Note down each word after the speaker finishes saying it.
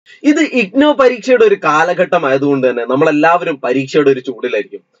ഇത് ഇഗ്നോ പരീക്ഷയുടെ ഒരു കാലഘട്ടമായതുകൊണ്ട് തന്നെ നമ്മളെല്ലാവരും പരീക്ഷയുടെ ഒരു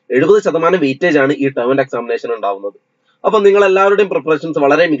ചൂടിലായിരിക്കും. 70% വെയിറ്റേജ് ആണ് ഈ ടേം ആൻഡ് എക്സാമിനേഷൻ ഉണ്ടാവുന്നത്. അപ്പൊ നിങ്ങൾ എല്ലാവരുടെയും പ്രിപ്പറേഷൻസ്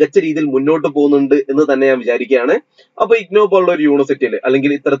വളരെ മികച്ച രീതിയിൽ മുന്നോട്ട് പോകുന്നുണ്ട് എന്ന് തന്നെ ഞാൻ വിചാരിക്കുകയാണ്. അപ്പൊ ഇഗ്നോ പോലുള്ള ഒരു യൂണിവേഴ്സിറ്റിയിൽ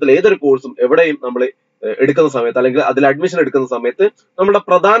അല്ലെങ്കിൽ ഇത്തരത്തിൽ ഏതൊരു കോഴ്സും എവിടെയും നമ്മൾ എടുക്കുന്ന സമയത്ത് അല്ലെങ്കിൽ അതിൽ അഡ്മിഷൻ എടുക്കുന്ന സമയത്ത് നമ്മുടെ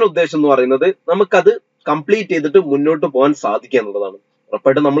പ്രധാന ഉദ്ദേശം എന്ന് പറയുന്നത് നമുക്കത് കംപ്ലീറ്റ് ചെയ്തിട്ട് മുന്നോട്ട് പോകാൻ സാധിക്കുക എന്നുള്ളതാണ്.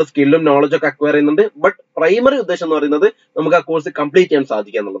 ഉറപ്പായിട്ടും നമ്മൾ സ്കില്ലും നോളജും ഒക്കെ അക്വയർ ചെയ്യുന്നുണ്ട്. ബട്ട് പ്രൈമറി ഉദ്ദേശം എന്ന് പറയുന്നത് നമുക്ക് ആ കോഴ്സ് കംപ്ലീറ്റ് ചെയ്യാൻ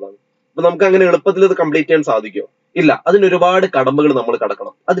സാധിക്കുക എന്നുള്ളതാണ്. അപ്പൊ നമുക്ക് അങ്ങനെ എളുപ്പത്തിൽ ഇത് കംപ്ലീറ്റ് ചെയ്യാൻ സാധിക്കുമോ? ഇല്ല. അതിന് ഒരുപാട് കടമ്പകൾ നമ്മൾ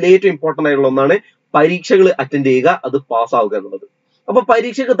കടക്കണം. അതിൽ ഏറ്റവും ഇമ്പോർട്ടന്റ് ആയിട്ടുള്ള ഒന്നാണ് പരീക്ഷകൾ അറ്റൻഡ് ചെയ്യുക, അത് പാസ്സാവുക എന്നുള്ളത്. അപ്പൊ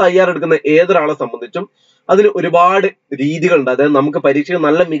പരീക്ഷയ്ക്ക് തയ്യാറെടുക്കുന്ന ഏതൊരാളെ സംബന്ധിച്ചും അതിന് ഒരുപാട് രീതികളുണ്ട്. അതായത് നമുക്ക് പരീക്ഷയ്ക്ക്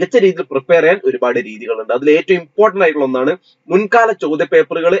നല്ല മികച്ച രീതിയിൽ പ്രിപ്പയർ ചെയ്യാൻ ഒരുപാട് രീതികളുണ്ട്. അതിൽ ഏറ്റവും ഇമ്പോർട്ടന്റ് ആയിട്ടുള്ള ഒന്നാണ് മുൻകാല ചോദ്യ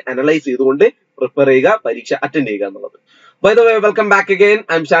പേപ്പറുകൾ അനലൈസ് ചെയ്തുകൊണ്ട് പ്രിപ്പയർ ചെയ്യുക, പരീക്ഷ അറ്റൻഡ് ചെയ്യുക എന്നുള്ളത്. By the way, welcome back again.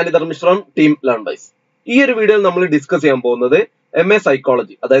 I M Shani ധർമ്മിഷ് from team Learnwise. ഈ ഒരു വീഡിയോയിൽ നമ്മൾ ഡിസ്കസ് ചെയ്യാൻ പോകുന്നത് MA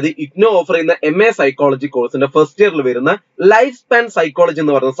സൈക്കോളജി, അതായത് ഇഗ്നോ ഓഫർ ചെയ്യുന്ന MA സൈക്കോളജി കോഴ്സിന്റെ ഫസ്റ്റ് ഇയറിൽ വരുന്ന ലൈഫ് സ്പാൻ സൈക്കോളജി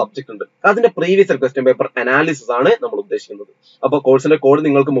എന്ന് പറയുന്ന സബ്ജക്ട് ഉണ്ട്. അതിന്റെ പ്രീവിയസ് ക്വസ്റ്റ്യൻ പേപ്പർ അനാലിസിസ് ആണ് നമ്മൾ ഉദ്ദേശിക്കുന്നത്. അപ്പൊ കോഴ്സിന്റെ കോഡ്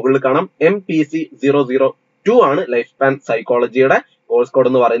നിങ്ങൾക്ക് മുകളിൽ കാണാം. MPC 002 ആണ് ലൈഫ് സ്പാൻ സൈക്കോളജിയുടെ കോഴ്സ് കോഡ്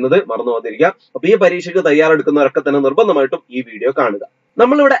എന്ന് പറയുന്നത്, മറന്നു പോകാതിരിക്കുക. അപ്പൊ ഈ പരീക്ഷയ്ക്ക് തയ്യാറെടുക്കുന്നവരൊക്കെ തന്നെ നിർബന്ധമായിട്ടും ഈ വീഡിയോ കാണുക.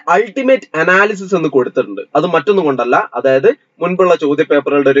 നമ്മളിവിടെ അൾട്ടിമേറ്റ് അനാലിസിസ് എന്ന് കൊടുത്തിട്ടുണ്ട്. അത് മറ്റൊന്നും കൊണ്ടല്ല, അതായത് മുൻപുള്ള ചോദ്യ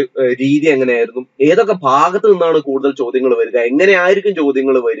പേപ്പറുകളുടെ ഒരു രീതി എങ്ങനെയായിരുന്നു, ഏതൊക്കെ ഭാഗത്ത് നിന്നാണ് കൂടുതൽ ചോദ്യങ്ങൾ വരിക, എങ്ങനെയായിരിക്കും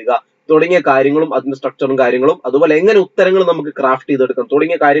ചോദ്യങ്ങൾ വരിക തുടങ്ങിയ കാര്യങ്ങളും അതിന്റെ സ്ട്രക്ചറും കാര്യങ്ങളും, അതുപോലെ എങ്ങനെ ഉത്തരങ്ങൾ നമുക്ക് ക്രാഫ്റ്റ് ചെയ്തെടുക്കാം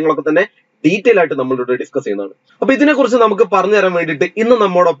തുടങ്ങിയ കാര്യങ്ങളൊക്കെ തന്നെ ഡീറ്റെയിൽ ആയിട്ട് നമ്മളിവിടെ ഡിസ്കസ് ചെയ്യുന്നതാണ്. അപ്പൊ ഇതിനെക്കുറിച്ച് നമുക്ക് പറഞ്ഞു തരാൻ വേണ്ടിയിട്ട് ഇന്ന്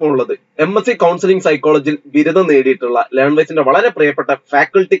നമ്മോടൊപ്പം ഉള്ളത് MSc കൗൺസിലിംഗ് സൈക്കോളജിയിൽ ബിരുദം നേടിയിട്ടുള്ള ലേൺവൈസിന്റെ വളരെ പ്രിയപ്പെട്ട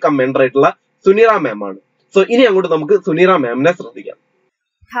ഫാക്കൽറ്റി കം മെന്റർ ആയിട്ടുള്ള സുനീറ മാം ആണ്. സോ ഇനി അങ്ങോട്ട് നമുക്ക് സുനീറ മാമിനെ ശ്രദ്ധിക്കാം.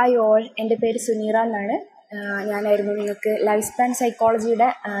 ഹായ് ഓൾ, എൻ്റെ പേര് സുനീറ എന്നാണ്. ഞാനായിരുന്നു നിങ്ങൾക്ക് life span സൈക്കോളജിയുടെ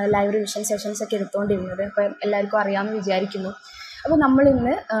live revision sessions ഒക്കെ എടുത്തുകൊണ്ടിരുന്നത്. അപ്പം എല്ലാവർക്കും അറിയാമെന്ന് വിചാരിക്കുന്നു. അപ്പോൾ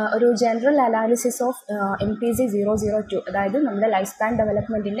നമ്മളിന്ന് ഒരു ജനറൽ അനാലിസിസ് ഓഫ് MPC 002, അതായത് നമ്മുടെ ലൈഫ് സ്പാൻ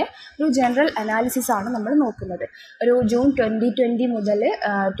ഡെവലപ്മെൻറ്റിൻ്റെ ഒരു ജനറൽ അനാലിസിസ് ആണ് നമ്മൾ നോക്കുന്നത്. ഒരു ജൂൺ 2020 മുതൽ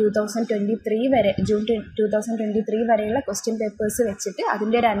 2023 വരെ, ജൂൺ 2023 വരെയുള്ള ക്വസ്റ്റ്യൻ പേപ്പേഴ്സ് വെച്ചിട്ട്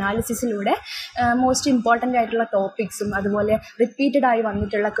അതിൻ്റെ ഒരു അനാലിസിസിലൂടെ മോസ്റ്റ് ഇമ്പോർട്ടൻ്റ് ആയിട്ടുള്ള ടോപ്പിക്സും അതുപോലെ റിപ്പീറ്റഡ് ആയി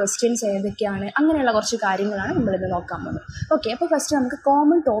വന്നിട്ടുള്ള ക്വസ്റ്റ്യൻസ് ഏതൊക്കെയാണ്, അങ്ങനെയുള്ള കുറച്ച് കാര്യങ്ങളാണ് നമ്മളിന്ന് നോക്കാൻ പോകുന്നത്. ഓക്കെ, അപ്പോൾ ഫസ്റ്റ് നമുക്ക്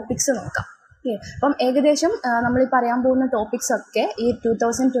കോമൺ ടോപ്പിക്സ് നോക്കാം. അപ്പം ഏകദേശം നമ്മൾ പറയാൻ പോകുന്ന ടോപ്പിക്സ് ഒക്കെ ഈ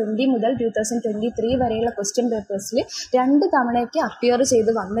 2020 മുതൽ 2023 വരെയുള്ള ക്വസ്റ്റ്യൻ പേപ്പേഴ്സിൽ 2 തവണയൊക്കെ അപ്പിയർ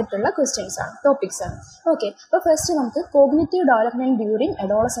ചെയ്ത് വന്നിട്ടുള്ള ടോപ്പിക്സ് ആണ്. ഓക്കെ, അപ്പോൾ ഫസ്റ്റ് നമുക്ക് കോഗ്നിറ്റീവ് ഡെവലപ്മെൻറ്റ് ഡ്യൂറിങ്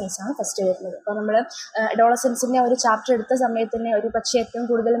അഡോളസൻസ് ആണ് ഫസ്റ്റ് വരുന്നത്. അപ്പോൾ നമ്മൾ അഡോളസൻസിൻ്റെ ഒരു ചാപ്റ്റർ എടുത്ത സമയത്ത് തന്നെ ഒരു പക്ഷേ ഏറ്റവും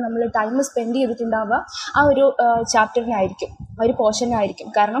കൂടുതൽ നമ്മൾ ടൈം സ്പെൻഡ് ചെയ്തിട്ടുണ്ടാവുക ആ ഒരു ചാപ്റ്ററിനായിരിക്കും, ആ ഒരു പോർഷനായിരിക്കും.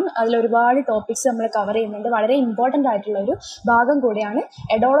 കാരണം അതിൽ ഒരുപാട് ടോപ്പിക്സ് നമ്മൾ കവർ ചെയ്യുന്നുണ്ട്. വളരെ ഇമ്പോർട്ടൻ്റ് ആയിട്ടുള്ള ഒരു ഭാഗം കൂടിയാണ്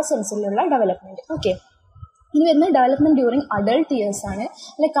അഡോളസൻസിലുള്ള ഡെവലപ്മെൻറ്റ്. ഓക്കെ, ഇനി വരുന്ന ഡെവലപ്മെൻറ്റ് ഡ്യൂറിങ് അഡൾട്ട് ഇയേഴ്സ് ആണ്.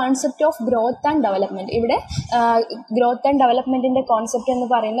 അല്ലെ concept of growth and development. ഇവിടെ ഗ്രോത്ത് ആൻഡ് ഡെവലപ്മെൻറ്റിൻ്റെ കോൺസെപ്റ്റ് എന്ന്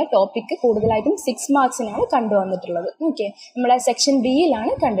പറയുന്ന ടോപ്പിക്ക് കൂടുതലായിട്ടും 6 മാർക്സിനാണ് കണ്ടുവന്നിട്ടുള്ളത്. ഓക്കെ, നമ്മുടെ സെക്ഷൻ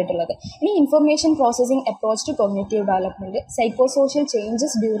ബിയിലാണ് കണ്ടിട്ടുള്ളത്. ഇനി information processing approach to cognitive development, psycho social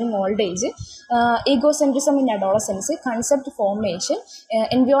changes during old age, egocentrism in adolescence, concept formation,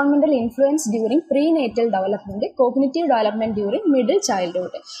 environmental influence during prenatal development, cognitive development during middle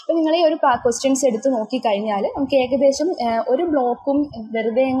childhood. അപ്പോൾ നിങ്ങൾ ഈ ഒരു ക്വസ്റ്റ്യൻസ് എടുത്ത് നോക്കിക്കഴിഞ്ഞാൽ നമുക്ക് ഏകദേശം ഒരു ബ്ലോക്കും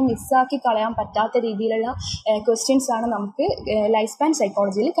വെറുതെ മിസ്സാക്കി കളയാൻ പറ്റാത്ത രീതിയിലുള്ള ക്വസ്റ്റ്യൻസ് ആണ് നമുക്ക് ലൈഫ് സ്പാൻ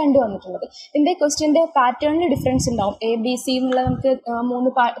സൈക്കോളജിയിൽ കണ്ടുവന്നിട്ടുള്ളത്. ഇതിൻ്റെ ക്വസ്റ്റ്യൻ്റെ പാറ്റേണിൽ ഡിഫറൻസ് ഉണ്ടാവും. ABC എന്നുള്ള നമുക്ക്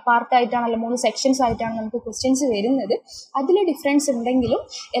 3 പാർട്ടായിട്ടാണല്ലോ, 3 സെക്ഷൻസ് ആയിട്ടാണ് നമുക്ക് ക്വസ്റ്റ്യൻസ് വരുന്നത്. അതിൽ ഡിഫറൻസ് ഉണ്ടെങ്കിലും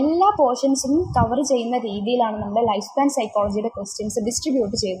എല്ലാ പോർഷൻസും കവർ ചെയ്യുന്ന രീതിയിലാണ് നമ്മുടെ ലൈഫ് സ്പാൻ സൈക്കോളജിയുടെ ക്വസ്റ്റ്യൻസ്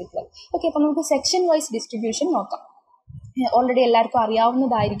ഡിസ്ട്രിബ്യൂട്ട് ചെയ്തിട്ടുള്ളത്. ഓക്കെ, അപ്പോൾ നമുക്ക് സെക്ഷൻ വൈസ് ഡിസ്ട്രിബ്യൂഷൻ നോക്കാം. ഓൾറെഡി എല്ലാവർക്കും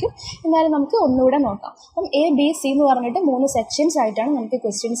അറിയാവുന്നതായിരിക്കും, എന്നാലും നമുക്ക് ഒന്നുകൂടെ നോക്കാം. അപ്പം ABC എന്ന് പറഞ്ഞിട്ട് 3 സെക്ഷൻസ് ആയിട്ടാണ് നമുക്ക്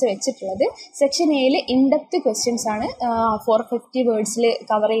ക്വസ്റ്റ്യൻസ് വെച്ചിട്ടുള്ളത്. സെക്ഷൻ എയിൽ ഇൻഡെപ്ത് ക്വസ്റ്റ്യൻസ് ആണ്, 450 വേർഡ്സിൽ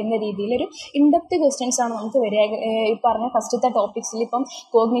കവർ ചെയ്യുന്ന രീതിയിൽ ഒരു ഇൻഡെപ്ത് ക്വസ്റ്റ്യൻസ് ആണ് നമുക്ക് വരിക. ഈ പറഞ്ഞ ഫസ്റ്റത്തെ ടോപ്പിക്സിൽ ഇപ്പം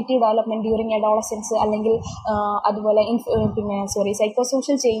കോഗ്നിറ്റീവ് ഡെവലപ്മെൻറ്റ് ഡ്യൂറിങ് അഡോളസൻസ് അല്ലെങ്കിൽ അതുപോലെ psycho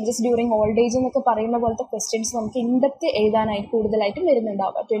social changes during old age എന്നൊക്കെ പറയുന്ന പോലത്തെ ക്വസ്റ്റ്യൻസ് നമുക്ക് ഇൻഡെപ്ത് എഴുതാനായിട്ട് കൂടുതലായിട്ടും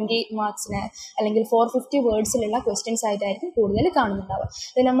വരുന്നുണ്ടാവുക. 20 മാർക്സിന് അല്ലെങ്കിൽ 450 വേർഡ്സിലുള്ള ക്വസ്റ്റ്യൻസ് ആയിട്ട് കൂടുതൽ കാണുന്നുണ്ടാവുക.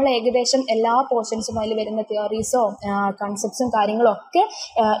 അത് നമ്മൾ ഏകദേശം എല്ലാ പോർഷൻസും അതിൽ വരുന്ന തിയറീസോ കൺസെപ്റ്റ്സും കാര്യങ്ങളും ഒക്കെ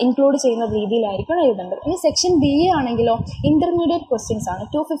ഇൻക്ലൂഡ് ചെയ്യുന്ന രീതിയിലായിരിക്കും എഴുതേണ്ടത്. ഇനി സെക്ഷൻ ബി ആണെങ്കിലോ ഇന്റർമീഡിയറ്റ് ക്വസ്റ്റ്യൻസ് ആണ്,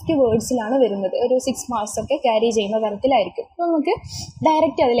 250 വേർഡ്സിലാണ് വരുന്നത്. ഒരു 6 മാർക്സ് ഒക്കെ ക്യാരി ചെയ്യുന്ന തരത്തിലായിരിക്കും. അപ്പോൾ നമുക്ക്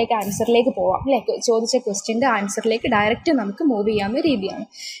ഡയറക്റ്റ് അതിലേക്ക് ആൻസറിലേക്ക് പോവാം. അല്ലേ, ചോദിച്ച ക്വസ്റ്റ്യൻ്റെ ആൻസറിലേക്ക് ഡയറക്റ്റ് നമുക്ക് മൂവ് ചെയ്യാവുന്ന രീതിയാണ്.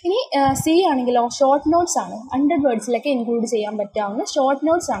 ഇനി സി ആണെങ്കിലോ ഷോർട്ട് നോട്ട്സ് ആണ്, 100 വേർഡ്സിലൊക്കെ ഇൻക്ലൂഡ് ചെയ്യാൻ പറ്റാവുന്ന ഷോർട്ട്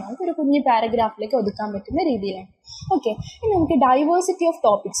നോട്ട്സ് ആണ്. നമുക്ക് ഒരു കുഞ്ഞു പാരഗ്രാഫിലേക്ക് ഒതുക്കാൻ പറ്റുന്ന രീതിയിലാണ്. ഓക്കെ, ഇനി നമുക്ക് ഡൈവേഴ്സിറ്റി ഓഫ്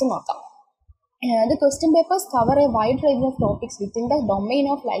ടോപ്പിക്സ് നോക്കാം. The question papers cover a wide range of topics within the domain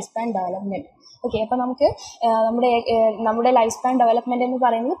of lifespan development. Okay, അപ്പോൾ നമുക്ക് നമ്മുടെ ലൈഫ് സ്പാൻ ഡെവലപ്മെൻറ്റ് എന്ന്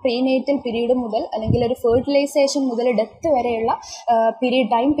പറയുന്നത് പ്രീനേറ്റൽ പീരീഡ് മുതൽ അല്ലെങ്കിൽ ഒരു ഫെർട്ടിലൈസേഷൻ മുതൽ ഡെത്ത് വരെയുള്ള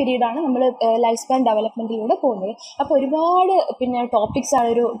ടൈം പീരീഡാണ് നമ്മൾ ലൈഫ് സ്പാൻ ഡെവലപ്മെൻറ്റിലൂടെ പോകുന്നത്. അപ്പോൾ ഒരുപാട് ടോപ്പിക്സ് ആണ്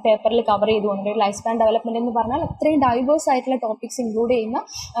ഒരു പേപ്പറിൽ കവർ ചെയ്ത് പോകുന്നത്. ഒരു ലൈഫ് സ്പാൻ ഡെവലപ്മെൻറ്റ് എന്ന് പറഞ്ഞാൽ അത്രയും ഡൈവേഴ്സ് ആയിട്ടുള്ള ടോപ്പിക്സ് ഇൻക്ലൂഡ് ചെയ്യുന്ന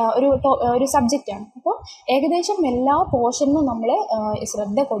ഒരു സബ്ജക്റ്റാണ്. അപ്പോൾ ഏകദേശം എല്ലാ പോർഷനും നമ്മൾ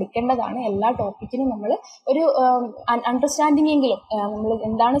ശ്രദ്ധ കൊടുക്കേണ്ടതാണ്. എല്ലാ ടോപ്പിക്കിനും നമ്മൾ ഒരു അണ്ടർസ്റ്റാൻഡിംഗ് എങ്കിലും നമ്മൾ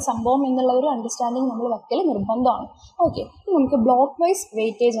എന്താണ് സംഭവം എന്നുള്ള ഒരു അണ്ടർസ്റ്റാൻഡിംഗ് നമ്മൾ വെക്കൽ നിർബന്ധമാണ്. ഓക്കെ, നമുക്ക് ബ്ലോക്ക് വൈസ്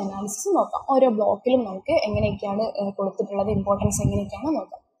വെയിറ്റേജ് അനാലിസിസ് നോക്കാം. ഓരോ ബ്ലോക്കിലും നമുക്ക് എങ്ങനെയൊക്കെയാണ് കൊടുത്തിട്ടുള്ളത്, ഇമ്പോർട്ടൻസ് എങ്ങനെയൊക്കെയാണ്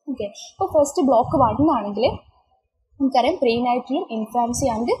നോക്കാം. ഓക്കെ, അപ്പോൾ ഫസ്റ്റ് ബ്ലോക്ക് 1 ആണെങ്കിൽ നമുക്കറിയാം പ്രീനൈറ്റിലും ഇൻഫാൻസി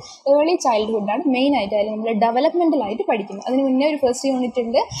ആൻഡ് ഏർലി ചൈൽഡ്ഹുഡാണ് മെയിൻ ആയിട്ട് അല്ലെങ്കിൽ നമ്മൾ ഡെവലപ്മെൻറ്റലായിട്ട് പഠിക്കുന്നത്. അതിന് മുന്നേ ഒരു ഫസ്റ്റ് യൂണിറ്റ്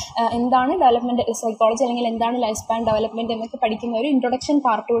ഉണ്ട്, എന്താണ് ഡെവലപ്മെൻറ്റ് സൈക്കോളജി അല്ലെങ്കിൽ എന്താണ് ലൈഫ് സ്പാൻ ഡെവലപ്മെൻറ്റ് എന്നൊക്കെ പഠിക്കുന്ന ഒരു ഇൻട്രൊഡക്ഷൻ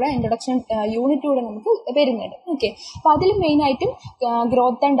പാർട്ടൂടെ ഇൻട്രൊഡക്ഷൻ യൂണിറ്റൂടെ നമുക്ക് വരുന്നുണ്ട്. ഓക്കെ, അപ്പോൾ അതിൽ മെയിനായിട്ടും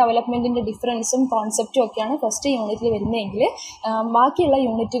ഗ്രോത്ത് ആൻഡ് ഡെവലപ്മെൻറ്റിൻ്റെ ഡിഫറൻസും കോൺസെപ്റ്റും ഒക്കെയാണ് ഫസ്റ്റ് യൂണിറ്റിൽ വരുന്നതെങ്കിൽ ബാക്കിയുള്ള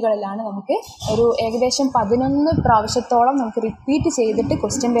യൂണിറ്റുകളിലാണ് നമുക്ക് ഒരു ഏകദേശം 11 പ്രാവശ്യത്തോളം നമുക്ക് റിപ്പീറ്റ് ചെയ്തിട്ട്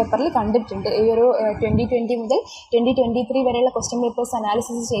ക്വസ്റ്റ്യൻ പേപ്പറിൽ കണ്ടിട്ടുണ്ട്. ഈ ഒരു 2020 മുതൽ 2023 വരെയുള്ള ക്വസ്റ്റ്യൻ പേപ്പേഴ്സ്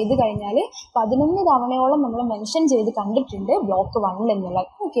അനാലിസിസ് ചെയ്ത് കഴിഞ്ഞാൽ 11 തവണയോളം നമ്മൾ മെൻഷൻ ചെയ്ത് കണ്ടിട്ടുണ്ട് ബ്ലോക്ക് 1 എന്നുള്ളത്.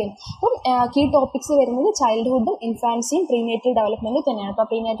 ഓക്കെ, അപ്പം കീ ടോപ്പിക്സ് വരുന്നത് ചൈൽഡ്ഹുഡും ഇൻഫാൻസിയും പ്രീനേറ്റൽ ഡെവലപ്മെൻറ്റും തന്നെയാണ്. അപ്പോൾ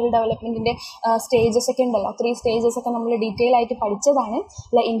പ്രീനേറ്റൽ ഡെവലപ്മെൻറ്റിൻ്റെ സ്റ്റേജസ് ഒക്കെ ഉണ്ടല്ലോ, 3 സ്റ്റേജസ് ഒക്കെ നമ്മൾ ഡീറ്റെയിൽ ആയിട്ട് പഠിച്ചതാണ്.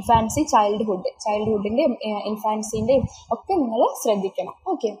 ഇൻഫാൻസി, ചൈൽഡ്ഹുഡിൻ്റെയും ഇൻഫാൻസിൻ്റെയും ഒക്കെ നിങ്ങൾ ശ്രദ്ധിക്കണം.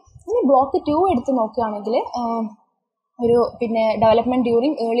 ഓക്കെ, ഇനി ബ്ലോക്ക് 2 എടുത്ത് നോക്കുകയാണെങ്കിൽ ഒരു development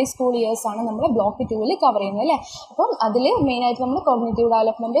during early school years ആണ് നമ്മൾ ബ്ലോക്ക് 2 കവർ ചെയ്യുന്നത് അല്ലേ. അപ്പം അതിൽ മെയിനായിട്ട് നമ്മൾ cognitive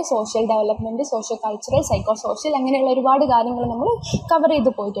development, social development, socio cultural, psycho social അങ്ങനെയുള്ള ഒരുപാട് കാര്യങ്ങൾ നമ്മൾ കവർ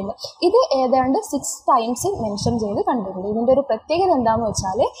ചെയ്ത് പോയിട്ടുണ്ട്. ഇത് ഏതാണ്ട് 6 ടൈംസ് മെൻഷൻ ചെയ്ത് കണ്ടിട്ടുണ്ട്. ഇതിൻ്റെ ഒരു പ്രത്യേകത എന്താണെന്ന്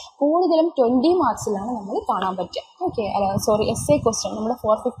വെച്ചാൽ കൂടുതലും 20 മാർക്സിലാണ് നമ്മൾ കാണാൻ പറ്റുക. ഓക്കെ, essay ക്വസ്റ്റ്യൻ നമ്മുടെ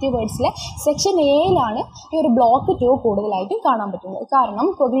 450 വേർഡ്സിലെ സെക്ഷൻ എയിലാണ് ഈ ഒരു ബ്ലോക്ക് 2 കൂടുതലായിട്ടും കാണാൻ പറ്റുന്നത്. കാരണം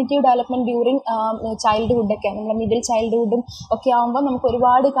കോഗ്നിറ്റീവ് ഡെവലപ്മെൻറ്റ് ഡ്യൂറിങ് ചൈൽഡ്ഹുഡൊക്കെ നമ്മുടെ മിഡിൽ ചൈൽഡ്ഹുഡും ഒക്കെ ആകുമ്പോൾ നമുക്ക്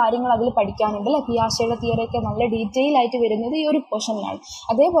ഒരുപാട് കാര്യങ്ങൾ അതിൽ പഠിക്കാനുണ്ട് അല്ലേ. പിയാഷയുടെ തിയറിയൊക്കെ നല്ല ഡീറ്റെയിൽ ആയിട്ട് വരുന്നത് ഈ ഒരു പോർഷനിലാണ്.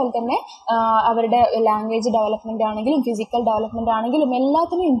 അതേപോലെ തന്നെ അവരുടെ ലാംഗ്വേജ് ഡെവലപ്മെൻറ്റ് ആണെങ്കിലും ഫിസിക്കൽ ഡെവലപ്മെൻറ്റ് ആണെങ്കിലും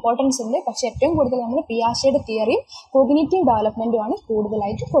എല്ലാത്തിനും ഇമ്പോർട്ടൻസ് ഉണ്ട്. പക്ഷേ ഏറ്റവും കൂടുതൽ നമ്മൾ പിയാഷയുടെ തിയറിയും കോഗ്നിറ്റീവ് ഡെവലപ്മെൻറ്റുമാണ്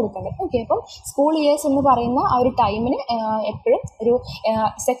കൂടുതലായിട്ട് കൊടുക്കേണ്ടത്. ഓക്കെ, അപ്പം സ്കൂൾ ഇയേഴ്സ് എന്ന് പറയുന്ന ആ ഒരു ടൈമിന് എപ്പോഴും ഒരു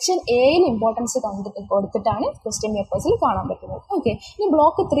സെക്ഷൻ എയിൽ ഇമ്പോർട്ടൻസ് കൊടുത്തിട്ടാണ് ക്വസ്റ്റ്യൻ പേപ്പേഴ്സിൽ കാണാൻ പറ്റുന്നത്. ഓക്കെ, ഇനി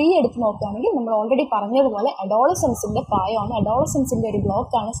ബ്ലോക്ക് 3 എടുത്ത് നോക്കുകയാണെങ്കിൽ നമ്മൾ ഓൾറെഡി പറഞ്ഞതുപോലെ അഡോളസൻസിൻ്റെ പ്രായമാണ്. അഡോളസൻസിൻ്റെ ഒരു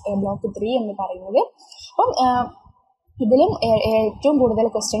ബ്ലോക്കാണ് ബ്ലോക്ക് 3 എന്ന് പറയുന്നത്. അപ്പം ഇതിലും ഏറ്റവും കൂടുതൽ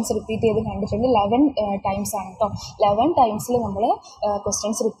ക്വസ്റ്റ്യൻസ് റിപ്പീറ്റ് ചെയ്ത് കണ്ടിട്ടുണ്ട്. 11 ടൈംസ് ആണ് കേട്ടോ. 11 ടൈംസിൽ നമ്മൾ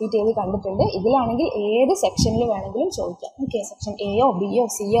ക്വസ്റ്റ്യൻസ് റിപ്പീറ്റ് ചെയ്ത് കണ്ടിട്ടുണ്ട്. ഇതിലാണെങ്കിൽ ഏത് സെക്ഷനിൽ വേണമെങ്കിലും ചോദിക്കാം. ഓക്കെ, സെക്ഷൻ എയോ ബിയോ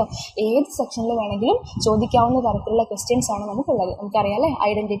സിയോ ഏത് സെക്ഷനിൽ വേണമെങ്കിലും ചോദിക്കാവുന്ന തരത്തിലുള്ള ക്വസ്റ്റ്യൻസ് ആണ് നമുക്കുള്ളത്. നമുക്കറിയാം അല്ലേ,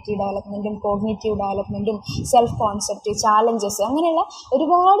 identity ഡെവലപ്മെൻറ്റും cognitive ഡെവലപ്മെൻറ്റും self concept, challenges അങ്ങനെയുള്ള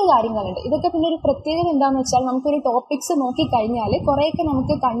ഒരുപാട് കാര്യങ്ങളുണ്ട്. ഇതൊക്കെ പിന്നെ ഒരു പ്രത്യേകത എന്താണെന്ന് വെച്ചാൽ നമുക്കൊരു ടോപ്പിക്സ് നോക്കിക്കഴിഞ്ഞാൽ കുറേയൊക്കെ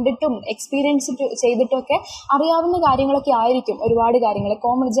നമുക്ക് കണ്ടിട്ടും എക്സ്പീരിയൻസ് ചെയ്തിട്ടൊക്കെ അറിയാവുന്ന കാര്യങ്ങളൊക്കെ ആയിരിക്കും. ഒരുപാട് കാര്യങ്ങൾ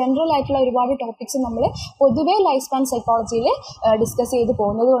കോമൺ ജനറൽ ആയിട്ടുള്ള ഒരുപാട് ടോപ്പിക്സ് നമ്മൾ പൊതുവേ ലൈഫ് സ്പാൻ സൈക്കോളജിയിൽ ഡിസ്കസ് ചെയ്ത്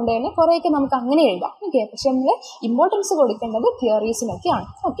പോകുന്നത് കൊണ്ട് തന്നെ കുറേയൊക്കെ നമുക്ക് അങ്ങനെ എഴുതാം. ഓക്കെ, പക്ഷെ നമ്മൾ ഇമ്പോർട്ടൻസ് കൊടുക്കേണ്ടത് തിയറീസിനൊക്കെയാണ്.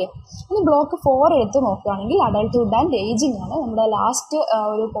 ഓക്കെ, ഇനി ബ്ലോക്ക് 4 എടുത്ത് നോക്കുകയാണെങ്കിൽ അഡൾട്ട്ഹുഡ് ആൻഡ് ഏജിങ് ആണ്. നമ്മുടെ ലാസ്റ്റ്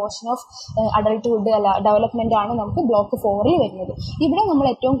ഒരു പോർഷൻ ഓഫ് അഡൾട്ട്ഹുഡ് ഡെവലപ്മെൻ്റ് ആണ് നമുക്ക് ബ്ലോക്ക് 4 വരുന്നത്. ഇവിടെ നമ്മൾ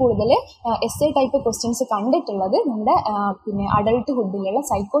ഏറ്റവും കൂടുതൽ essay ടൈപ്പ് ക്വസ്റ്റ്യൻസ് കണ്ടിട്ടുള്ളത് നമ്മുടെ അഡൾട്ട്ഹുഡിലുള്ള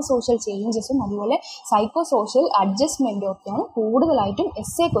സൈക്കോ സോഷ്യൽ ചേഞ്ചസും അതുപോലെ സൈക്കോ സോഷ്യൽ അഡ്ജസ്റ്റ്മെൻറ്റും ഒക്കെയാണ് കൂടുതലായിട്ടും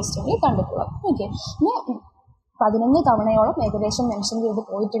essay ക്വസ്റ്റ്യനിൽ കണ്ടിട്ടുള്ളത്. ഓക്കെ, പിന്നെ 11 തവണയോളം ഏകദേശം മെൻഷൻ ചെയ്ത്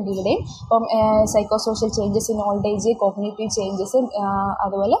പോയിട്ടുണ്ട് ഇവിടെ. ഇപ്പം psycho social changes in old age, cognitive changes,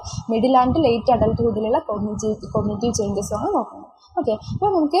 അതുപോലെ മിഡിൽ ആൻഡ് ലേറ്റ് അഡൾട്ട്ഹുഡിലുള്ള കോഗ്നിറ്റീവ് ചേഞ്ചസാണ് നോക്കുന്നത്. ഓക്കെ, അപ്പോൾ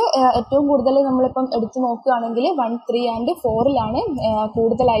നമുക്ക് ഏറ്റവും കൂടുതൽ നമ്മളിപ്പം എടുത്ത് നോക്കുകയാണെങ്കിൽ 1, 3 and 4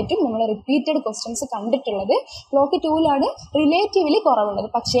 കൂടുതലായിട്ടും നമ്മൾ റിപ്പീറ്റഡ് ക്വസ്റ്റ്യൻസ് കണ്ടിട്ടുള്ളത്. ബ്ലോക്ക് 2 റിലേറ്റീവ്ലി കുറവുള്ളത്.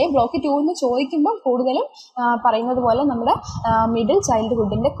 പക്ഷേ ബ്ലോക്ക് 2 ചോദിക്കുമ്പോൾ കൂടുതലും പറയുന്നത് പോലെ നമ്മുടെ middle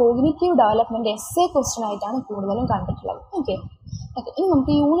ചൈൽഡ്ഹുഡിൻ്റെ cognitive development essay question ആയിട്ടാണ് കൂടുതലും കണ്ടിട്ടുള്ളത്. ഓക്കെ, ഇനി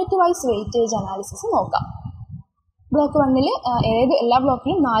നമുക്ക് യൂണിറ്റ് വൈസ് വെയിറ്റേജ് അനാലിസിസ് നോക്കാം. ബ്ലോക്ക് 1 എല്ലാ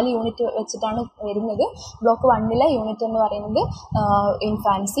ബ്ലോക്കിലും 4 യൂണിറ്റ് വെച്ചിട്ടാണ് വരുന്നത്. ബ്ലോക്ക് 1 യൂണിറ്റ് എന്ന് പറയുന്നത്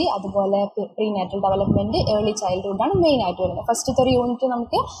ഇൻഫാൻസി, അതുപോലെ പ്രീനാറ്റൽ ഡെവലപ്മെൻറ്റ്, ഏർലി ചൈൽഡ്ഹുഡാണ് മെയിൻ ആയിട്ട് വരുന്നത്. ഫസ്റ്റത്തെ ഒരു യൂണിറ്റ്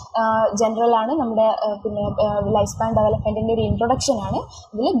നമുക്ക് ജനറലാണ്, നമ്മുടെ ലൈഫ് സ്പാൻ ഡെവലപ്മെൻറ്റിൻ്റെ ഒരു ഇൻട്രൊഡക്ഷൻ ആണ്.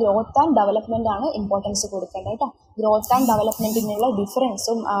 ഇതിൽ ഗ്രോത്ത് ആൻഡ് ഡെവലപ്മെൻ്റ് ആണ് ഇമ്പോർട്ടൻസ് കൊടുക്കേണ്ടത് കേട്ടോ. Growth and ഡെവലപ്മെൻറ്റിനുള്ള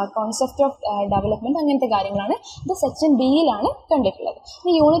ഡിഫറൻസും concept of development അങ്ങനത്തെ കാര്യങ്ങളാണ് ഇത് സെക്ഷൻ ബിയിലാണ് കണ്ടിട്ടുള്ളത്.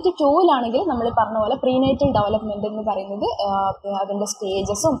 ഇനി യൂണിറ്റ് 2-ലാണെങ്കിൽ നമ്മൾ പറഞ്ഞ പോലെ പ്രീനേറ്റൽ ഡെവലപ്മെൻറ്റ് എന്ന് പറയുന്നത് അതിൻ്റെ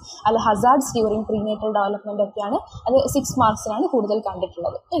സ്റ്റേജസും അല്ല ഹസാർഡ്സ് ഡ്യൂറിങ് പ്രീനേറ്റൽ ഡെവലപ്മെൻറ്റ് ഒക്കെയാണ്. അത് 6 മാർക്സിലാണ് കൂടുതൽ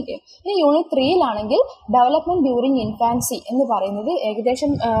കണ്ടിട്ടുള്ളത്. ഓക്കെ. ഇനി യൂണിറ്റ് 3-ലാണെങ്കിൽ ഡെവലപ്മെൻറ്റ് ഡ്യൂറിങ് ഇൻഫാൻസി എന്ന് പറയുന്നത്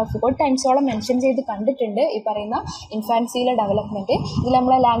ഏകദേശം 4 ടൈംസോളം മെൻഷൻ ചെയ്ത് കണ്ടിട്ടുണ്ട്. ഈ പറയുന്ന ഇൻഫാൻസിയിലെ ഡെവലപ്മെൻറ്റ് ഇതിൽ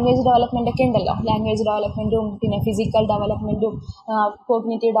നമ്മളെ ലാംഗ്വേജ് ഡെവലപ്മെൻ്റ് ഒക്കെ ഉണ്ടല്ലോ, ലാംഗ്വേജ് ഡെവലപ്മെൻറ്റും പിന്നെ ഫിസിക്കൽ ഡെവലപ്മെൻറ്റും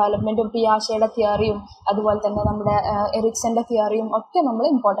കോഗ്നിറ്റീവ് ഡെവലപ്മെൻറ്റും പിയാഷയുടെ തിയറിയും അതുപോലെ തന്നെ നമ്മുടെ എറിക്സന്റെ തിയറിയും ഒക്കെ നമ്മൾ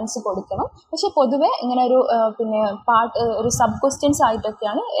ഇമ്പോർട്ടൻസ് കൊടുക്കണം. പക്ഷെ പൊതുവെ ഇങ്ങനെ ഒരു പിന്നെ ഒരു സബ് ക്വസ്റ്റ്യൻസ്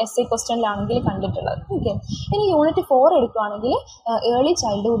ആയിട്ടൊക്കെയാണ് essay ക്വസ്റ്റ്യനിലാണെങ്കിൽ കണ്ടിട്ടുള്ളത്. ഓക്കെ. ഇനി യൂണിറ്റ് 4 എടുക്കുകയാണെങ്കിൽ ഏർലി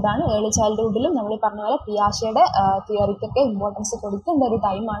ചൈൽഡ്ഹുഡാണ്. ഏർലി ചൈൽഡ്ഹുഡിലും നമ്മൾ പറഞ്ഞ പോലെ പിയാഷയുടെ തിയറിക്കൊക്കെ ഇമ്പോർട്ടൻസ് കൊടുക്കേണ്ട ഒരു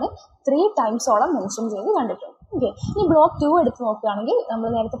ടൈമാണ്. 3 ടൈംസോളം മെൻഷൻ ചെയ്ത് കണ്ടിട്ടുണ്ട്. ഓക്കെ. ഇനി ബ്ലോക്ക് 2 എടുത്ത് നോക്കുകയാണെങ്കിൽ നമ്മൾ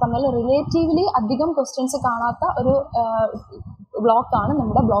നേരത്തെ പറഞ്ഞാൽ റിലേറ്റീവ്ലി അധികം ക്വസ്റ്റ്യൻസ് കാണാത്ത ഒരു ബ്ലോക്കാണ്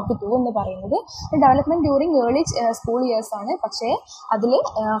നമ്മുടെ ബ്ലോക്ക് 2 എന്ന് പറയുന്നത്. Development during early school years ആണ്. പക്ഷേ അതിൽ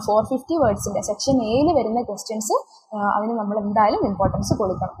 450 വേർഡ്സിൻ്റെ സെക്ഷൻ എയിൽ വരുന്ന ക്വസ്റ്റ്യൻസ് അതിന് നമ്മൾ എന്തായാലും ഇമ്പോർട്ടൻസ്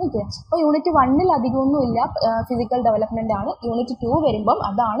കൊടുക്കണം. ഓക്കെ. അപ്പോൾ യൂണിറ്റ് 1-ൽ അധികമൊന്നുമില്ല, ഫിസിക്കൽ ഡെവലപ്മെൻ്റ് ആണ്. യൂണിറ്റ് 2 വരുമ്പം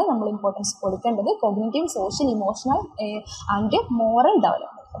അതാണ് നമ്മൾ ഇമ്പോർട്ടൻസ് കൊടുക്കേണ്ടത്. Cognitive, social, emotional and moral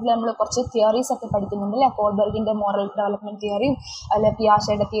development. അതിൽ നമ്മൾ കുറച്ച് തിയറീസ് ഒക്കെ പഠിക്കുന്നുണ്ട് അല്ലേ. കോൾബർഗിൻ്റെ മോറൽ ഡെവലപ്മെൻറ്റ് തിയറിയും അല്ലെ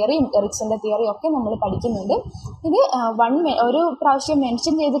പിയാഷയുടെ തിയറിയും എറിക്സന്റെ തിയറിയും ഒക്കെ നമ്മൾ പഠിക്കുന്നുണ്ട്. ഇത് ഒരു പ്രാവശ്യം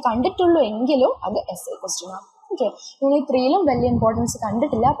മെൻഷൻ ചെയ്ത് കണ്ടിട്ടുള്ളൂ എങ്കിലും അത് essay ക്വസ്റ്റ്യൻ ആണ്. ഓക്കെ. യൂണിറ്റ് 3-ലും വലിയ ഇമ്പോർട്ടൻസ്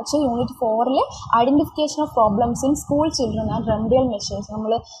കണ്ടിട്ടില്ല. പക്ഷേ unit 4-ൽ identification of problems in school children and remedial measures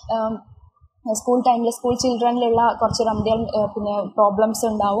നമ്മൾ സ്കൂൾ ടൈമിൽ സ്കൂൾ ചിൽഡ്രനിലുള്ള കുറച്ച് റെമഡിയൽ പിന്നെ പ്രോബ്ലംസ്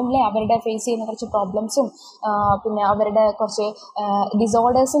ഉണ്ടാവും അല്ലേ. അവരുടെ ഫേസ് ചെയ്യുന്ന കുറച്ച് പ്രോബ്ലംസും പിന്നെ അവരുടെ കുറച്ച്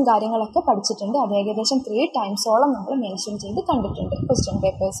ഡിസോർഡേഴ്സും കാര്യങ്ങളൊക്കെ പഠിച്ചിട്ടുണ്ട്. അത് ഏകദേശം 3 ടൈംസോളം നമ്മൾ മെൻഷൻ ചെയ്ത് കണ്ടിട്ടുണ്ട് ക്വസ്റ്റ്യൻ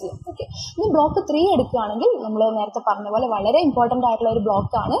പേപ്പേഴ്സിൽ. ഓക്കെ. ഇനി ബ്ലോക്ക് 3 എടുക്കുകയാണെങ്കിൽ നമ്മൾ നേരത്തെ പറഞ്ഞ പോലെ വളരെ ഇമ്പോർട്ടൻ്റ് ആയിട്ടുള്ള ഒരു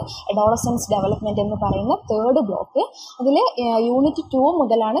ബ്ലോക്കാണ് അഡോളസൻസ് ഡെവലപ്മെൻറ്റ് എന്ന് പറയുന്ന 3rd ബ്ലോക്ക്. അതിൽ യൂണിറ്റ് 2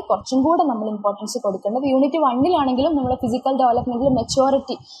 മുതലാണ് കുറച്ചും കൂടെ നമ്മൾ ഇമ്പോർട്ടൻസ് കൊടുക്കേണ്ടത്. യൂണിറ്റ് 1-ലാണെങ്കിലും നമ്മൾ ഫിസിക്കൽ ഡെവലപ്മെൻറ്റിൽ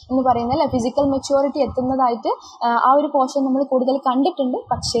മെച്യൂരിറ്റി എന്ന് പറയുന്ന അല്ലെ ഫിസിക്കൽ മെച്യൂരിറ്റി എത്തുന്നതായിട്ട് ആ ഒരു പോർഷൻ നമ്മൾ കൂടുതൽ കണ്ടിട്ടുണ്ട്.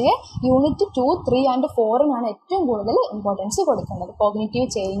 പക്ഷേ യൂണിറ്റ് 2, 3 ആൻഡ് 4-നാണ് ഏറ്റവും കൂടുതൽ ഇമ്പോർട്ടൻസ് കൊടുക്കേണ്ടത്. കോഗ്നിറ്റീവ്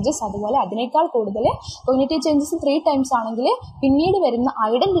ചേഞ്ചസ് അതുപോലെ അതിനേക്കാൾ കൂടുതൽ കോഗ്നിറ്റീവ് ചേഞ്ചസ് 3 ടൈംസ് ആണെങ്കിൽ പിന്നീട് വരുന്ന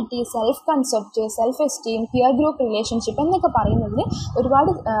identity, self concept, self esteem, peer group relationship എന്നൊക്കെ പറയുന്നതിന്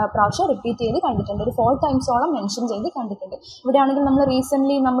ഒരുപാട് പ്രാവശ്യം റിപ്പീറ്റ് ചെയ്ത് കണ്ടിട്ടുണ്ട്. ഒരു 4 ടൈംസോളം മെൻഷൻ ചെയ്ത് കണ്ടിട്ടുണ്ട്. ഇവിടെയാണെങ്കിൽ നമ്മൾ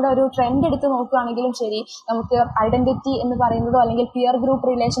റീസെൻ്റ്ലി നമ്മുടെ ഒരു ട്രെൻഡ് എടുത്ത് നോക്കുകയാണെങ്കിലും ശരി, നമുക്ക് ഐഡൻറ്റിറ്റി എന്ന് പറയുന്നതോ അല്ലെങ്കിൽ പിയർ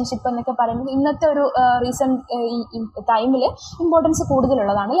ഗ്രൂപ്പ് റിലേഷൻഷിപ്പ് എന്നൊക്കെ പറയുന്നത് ഇന്നത്തെ ഒരു റീസെൻറ്റ് ടൈമിൽ ഇമ്പോർട്ടൻസ്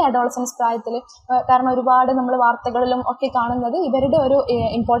കൂടുതലുള്ളതാണ് അല്ലേ അഡോളസൻസ് പ്രായത്തിൽ. കാരണം ഒരുപാട് നമ്മൾ വാർത്തകളിലും ഒക്കെ കാണുന്നത് ഇവരുടെ ഒരു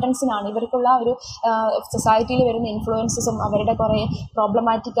ഇമ്പോർട്ടൻസിനാണ്. ഇവർക്കുള്ള ഒരു സൊസൈറ്റിയിൽ വരുന്ന ഇൻഫ്ലുവൻസസും അവരുടെ കുറേ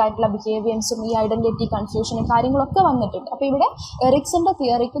പ്രോബ്ലമാറ്റിക് ആയിട്ടുള്ള ബിഹേവിയേഴ്സും ഈ ഐഡൻറ്റിറ്റി കൺഫ്യൂഷനും കാര്യങ്ങളൊക്കെ വന്നിട്ടുണ്ട്. അപ്പോൾ ഇവിടെ എറിക്സന്റെ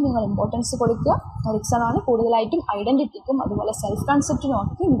തിയറിക്ക് നിങ്ങൾ ഇമ്പോർട്ടൻസ് കൊടുക്കുക. എറിക്സൺ ആണ് കൂടുതലായിട്ടും ഐഡൻറ്റിറ്റിക്കും അതുപോലെ സെൽഫ് കൺസെപ്റ്റിനും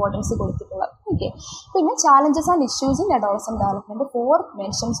ഒക്കെ ഇമ്പോർട്ടൻസ് കൊടുത്തിട്ടുള്ളത്. ഓക്കെ. പിന്നെ challenges and issues in adolescent development 4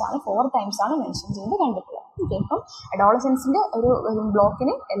 mentions ആണ്, 4 ടൈംസാണ് മെൻഷൻ ചെയ്ത് കണ്ടിട്ടുള്ളത്. ഓക്കെ. അപ്പം അഡോളസൻസിൻ്റെ ഒരു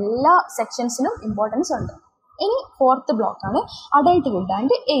ബ്ലോക്കിന് എല്ലാ സെക്ഷൻസിനും ഇമ്പോർട്ടൻസ് ഉണ്ട്. ഇനി 4th ബ്ലോക്കാണ് അഡൾട്ട്ഹുഡ്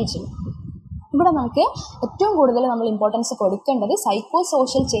ആൻഡ് ഏജിങ്. ഇവിടെ നമുക്ക് ഏറ്റവും കൂടുതൽ നമ്മൾ ഇമ്പോർട്ടൻസ് കൊടുക്കേണ്ടത് സൈക്കോ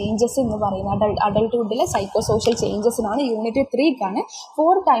സോഷ്യൽ ചേഞ്ചസ് എന്ന് പറയുന്ന അഡൾട്ട്ഹുഡിലെ സൈക്കോ സോഷ്യൽ ചേഞ്ചസിനാണ്. യൂണിറ്റ് 3-ക്കാണ്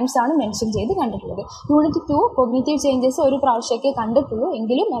 4 ടൈംസാണ് മെൻഷൻ ചെയ്ത് കണ്ടിട്ടുള്ളത്. യൂണിറ്റ് 2 കോഗ്നിറ്റീവ് ചേഞ്ചസ് ഒരു പ്രാവശ്യമൊക്കെ കണ്ടിട്ടുള്ളൂ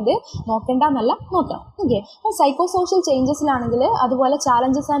എങ്കിലും അത് നോക്കേണ്ടെന്നല്ല, നോക്കണം. ഓക്കെ. അപ്പോൾ സൈക്കോ സോഷ്യൽ ചേഞ്ചസിലാണെങ്കിൽ അതുപോലെ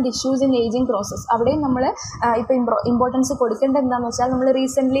challenges and issues in ageing process അവിടെയും നമ്മൾ ഇപ്പോൾ ഇമ്പോർട്ടൻസ് കൊടുക്കേണ്ടത് എന്താണെന്ന് വെച്ചാൽ നമ്മൾ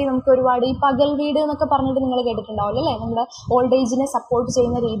റീസെൻ്റ്ലി നമുക്ക് ഒരുപാട് ഈ പകൽ വീട് എന്നൊക്കെ പറഞ്ഞിട്ട് നിങ്ങൾ കേട്ടിട്ടുണ്ടാവില്ല അല്ലേ. നമ്മൾ ഓൾഡ് ഏജിനെ സപ്പോർട്ട്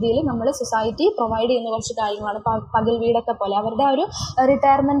ചെയ്യുന്ന രീതിയിൽ നമ്മൾ സൊസൈറ്റി പ്രൊവൈഡ് ചെയ്യുന്ന കുറച്ച് കാര്യങ്ങളാണ് പകൽ വീടൊക്കെ പോലെ. അവരുടെ ഒരു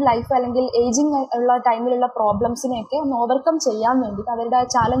റിട്ടയർമെൻറ്റ് ലൈഫ് അല്ലെങ്കിൽ ഏജിങ് ഉള്ള ടൈമിലുള്ള പ്രോബ്ലംസിനെയൊക്കെ ഒന്ന് ഓവർകം ചെയ്യാൻ വേണ്ടിയിട്ട് അവരുടെ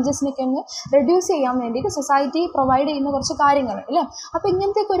ചാലഞ്ചസിനൊക്കെ ഒന്ന് റെഡ്യൂസ് ചെയ്യാൻ വേണ്ടിയിട്ട് സൊസൈറ്റി പ്രൊവൈഡ് ചെയ്യുന്ന കുറച്ച് കാര്യങ്ങളുണ്ട് അല്ലേ. അപ്പോൾ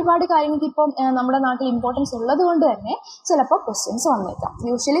ഇങ്ങനത്തെയൊക്കെ ഒരുപാട് കാര്യങ്ങൾക്ക് ഇപ്പം നമ്മുടെ നാട്ടിൽ ഇമ്പോർട്ടൻസ് ഉള്ളത് കൊണ്ട് തന്നെ ചിലപ്പോൾ ക്വസ്റ്റ്യൻസ് വന്നേക്കാം.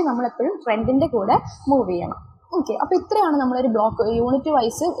 യൂഷ്വലി നമ്മളെപ്പോഴും ട്രെൻഡിൻ്റെ കൂടെ മൂവ് ചെയ്യണം. ഓക്കെ. അപ്പോൾ ഇത്രയാണ് നമ്മളൊരു ബ്ലോക്ക് യൂണിറ്റ്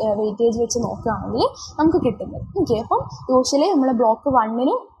വൈസ് വെയിറ്റേജ് വെച്ച് നോക്കുകയാണെങ്കിൽ നമുക്ക് കിട്ടുന്നത്. ഓക്കെ. അപ്പം യൂഷ്വലി നമ്മൾ ബ്ലോക്ക്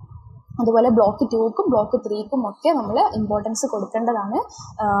 1-നും അതുപോലെ ബ്ലോക്ക് 2-ക്കും ബ്ലോക്ക് 3-ക്കും ഒക്കെ നമ്മൾ ഇമ്പോർട്ടൻസ് കൊടുക്കേണ്ടതാണ്.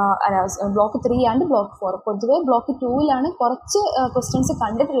 Block 3 and block 4. പൊതുവെ ബ്ലോക്ക് 2-ലാണ് കുറച്ച് ക്വസ്റ്റ്യൻസ്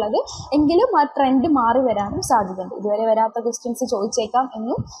കണ്ടിട്ടുള്ളത് എങ്കിലും ആ ട്രെൻഡ് മാറി വരാനും സാധ്യതയുണ്ട്. ഇതുവരെ വരാത്ത ക്വസ്റ്റ്യൻസ് ചോദിച്ചേക്കാം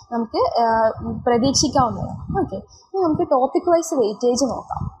എന്നും നമുക്ക് പ്രതീക്ഷിക്കാവുന്നതാണ്. ഓക്കെ. ഇനി നമുക്ക് ടോപ്പിക് വൈസ് വെയിറ്റേജ്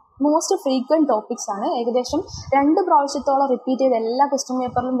നോക്കാം. മോസ്റ്റ് ഫ്രീക്വൻറ്റ് ടോപ്പിക്സ് ആണ്. ഏകദേശം 2 പ്രാവശ്യത്തോളം റിപ്പീറ്റ് ചെയ്ത് എല്ലാ ക്വസ്റ്റ്യൻ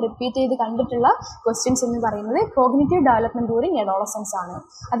പേപ്പറിലും റിപ്പീറ്റ് ചെയ്ത് കണ്ടിട്ടുള്ള ക്വസ്റ്റ്യൻസ് എന്ന് പറയുന്നത് കോഗ്നിറ്റീവ് ഡെവലപ്മെൻറ്റ് ഡ്യൂറിങ് അഡോളസൻസ് ആണ്.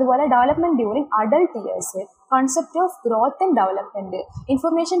 അതുപോലെ development during adult years, concept of growth and development,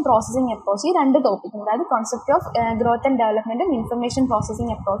 information processing approach, ഈ രണ്ട് ടോപ്പിക്കും, അതായത് concept of growth and ഡെവലപ്മെന്റും information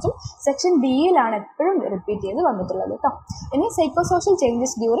processing അപ്രോച്ചും section ബിയിലാണ് എപ്പോഴും റിപ്പീറ്റ് ചെയ്ത് വന്നിട്ടുള്ളത് കേട്ടോ. ഇനി psycho social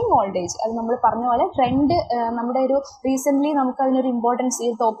changes during old age, അത് നമ്മൾ പറഞ്ഞ പോലെ ട്രെൻഡ് നമ്മുടെ ഒരു റീസെൻ്റ്ലി നമുക്ക് അതിനൊരു ഇമ്പോർട്ടൻസ്, ഈ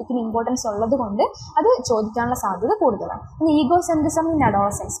ടോപ്പിക്കിന് ഇമ്പോർട്ടൻസ് ഉള്ളത് കൊണ്ട് അത് ചോദിക്കാനുള്ള സാധ്യത കൂടുതലാണ്. ഇനി ഈഗോസെൻട്രിസം ഇൻ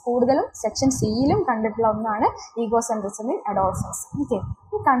അഡോളസൻസ്, കൂടുതലും സെക്ഷൻ സിയിലും കണ്ടിട്ടുള്ള ഒന്നാണ് egocentrism in adolescence. Okay,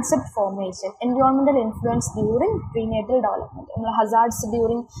 concept formation, എൻവയോൺമെന്റൽ influence during prenatal development, നമ്മൾ ഹസാർഡ്സ്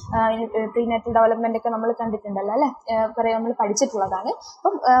ഡ്യൂറിങ് പ്രീനേറ്റൽ ഡെവലപ്മെന്റ് ഒക്കെ നമ്മൾ കണ്ടിട്ടുണ്ടല്ലോ അല്ലേ, കുറേ നമ്മൾ പഠിച്ചിട്ടുള്ളതാണ്.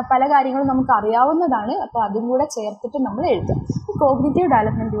 അപ്പം പല കാര്യങ്ങളും നമുക്ക് അറിയാവുന്നതാണ്, അപ്പോൾ അതും കൂടെ ചേർത്തിട്ട് നമ്മൾ എഴുതും. Cognitive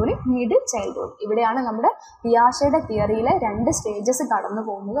development during middle childhood, ഇവിടെയാണ് നമ്മുടെ പിയാഷയുടെ തിയറിയിലെ 2 സ്റ്റേജസ് കടന്നു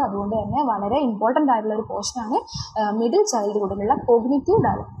പോകുന്നത്. അതുകൊണ്ട് തന്നെ വളരെ ഇമ്പോർട്ടൻ്റ് ആയിട്ടുള്ള ഒരു പോർഷനാണ് മിഡിൽ ചൈൽഡ്ഹുഡിലുള്ള കോഗ്നിറ്റീവ്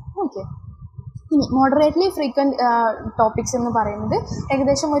ഡെവലപ്മെന്റ്. ഓക്കെ, ഇനി മോഡറേറ്റ്ലി ഫ്രീക്വൻറ്റ് ടോപ്പിക്സ് എന്ന് പറയുന്നത്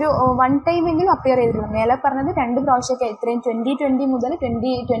ഏകദേശം ഒരു 1 ടൈമെങ്കിലും അപ്പിയർ ചെയ്തിട്ടുള്ളൂ. മേലെ പറഞ്ഞത് 2 പ്രാവശ്യമൊക്കെ, ഇത്രയും 2020 മുതൽ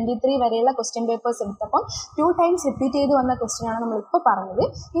 2023 വരെയുള്ള ക്വസ്റ്റ്യൻ പേപ്പേഴ്സ് എടുത്തപ്പം 2 ടൈംസ് റിപ്പീറ്റ് ചെയ്ത് വന്ന ക്വസ്റ്റ്യനാണ് നമ്മളിപ്പോൾ പറഞ്ഞത്.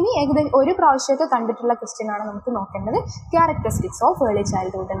 ഇനി ഏകദേശം 1 പ്രാവശ്യമൊക്കെ കണ്ടിട്ടുള്ള ക്വസ്റ്റ്യനാണ് നമുക്ക് നോക്കേണ്ടത്. ക്യാരക്ടറിസ്റ്റിക്സ് ഓഫ് ഏർലി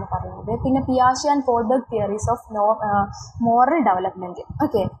ചൈൽഡ്ഹുഡ് എന്ന് പറയുന്നത്, പിന്നെ പിയാഷെ and Kohlberg theories of moral development.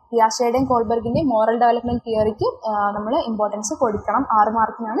 Okay, പിയാഷയുടെയും കോൾബർഗിൻ്റെയും moral development തിയറിക്ക് നമ്മൾ ഇമ്പോർട്ടൻസ് കൊടുക്കണം. 6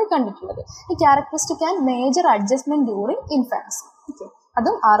 മാർക്കിനാണ് കണ്ടിട്ടുള്ളത്. ഈ characteristic and major adjustment during infancy, okay,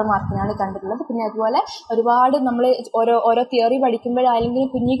 അതും 6 മാർക്കിനാണ് കണ്ടിട്ടുള്ളത്. പിന്നെ അതുപോലെ ഒരുപാട് നമ്മൾ ഓരോ തിയറി പഠിക്കുമ്പോഴായാലും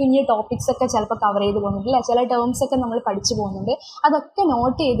കുഞ്ഞു ടോപ്പിക്സ് ഒക്കെ ചിലപ്പോൾ കവർ ചെയ്ത് പോകുന്നുണ്ട്, ചില ടേംസ് ഒക്കെ നമ്മൾ പഠിച്ചു പോകുന്നുണ്ട്. അതൊക്കെ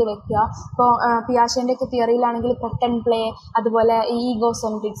നോട്ട് ചെയ്ത് വെക്കുക. ഇപ്പോൾ പിയാഷേൻ്റെ ഒക്കെ തിയറിയിലാണെങ്കിൽ പെട്ടൻ പ്ലേ, അതുപോലെ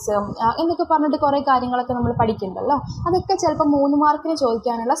ഈഗോസെൻട്രിക്സ് എന്നൊക്കെ പറഞ്ഞിട്ട് കുറേ കാര്യങ്ങളൊക്കെ നമ്മൾ പഠിക്കുന്നുണ്ടല്ലോ. അതൊക്കെ ചിലപ്പോൾ 3 മാർക്കിന്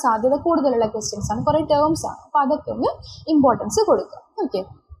ചോദിക്കാനുള്ള സാധ്യത കൂടുതലുള്ള ക്വസ്റ്റ്യൻസ് ആണ്, കുറേ ടേംസ് ആണ്. അപ്പോൾ അതൊക്കെ ഒന്ന് ഇമ്പോർട്ടൻസ് കൊടുക്കുക. ഓക്കെ,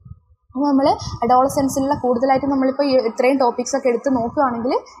 നമ്മൾ അഡോളസൻസിലുള്ള കൂടുതലായിട്ട് നമ്മളിപ്പോൾ ഇത്രയും ടോപ്പിക്സ് ഒക്കെ എടുത്ത്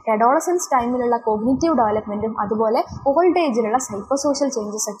നോക്കുകയാണെങ്കിൽ അഡോളസൻസ് ടൈമിലുള്ള കോഗ്നിറ്റീവ് ഡെവലപ്മെൻറ്റും അതുപോലെ ഓൾഡ് ഏജിലുള്ള സൈക്കോ സോഷ്യൽ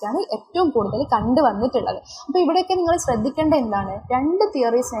ചേഞ്ചസ് ഒക്കെയാണ് ഏറ്റവും കൂടുതൽ കണ്ടുവന്നിട്ടുള്ളത്. അപ്പോൾ ഇവിടെയൊക്കെ നിങ്ങൾ ശ്രദ്ധിക്കേണ്ട എന്താണ്, 2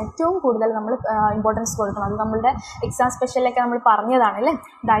 തിയറീസിന് ഏറ്റവും കൂടുതൽ നമ്മൾ ഇമ്പോർട്ടൻസ് കൊടുക്കണം. അത് നമ്മളുടെ എക്സാം സ്പെഷ്യലൊക്കെ നമ്മൾ പറഞ്ഞതാണല്ലേ,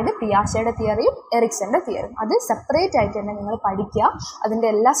 അതായത് പിയാഷയുടെ തിയറിയും എറിക്സന്റെ തിയറിയും. അത് സെപ്പറേറ്റ് ആയിട്ട് തന്നെ നിങ്ങൾ പഠിക്കുക, അതിൻ്റെ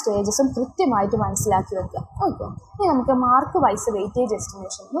എല്ലാ സ്റ്റേജസും കൃത്യമായിട്ട് മനസ്സിലാക്കി വെക്കുക. ഓക്കെ, ഇനി നമുക്ക് മാർക്ക് വൈസ് വെയിറ്റേജ്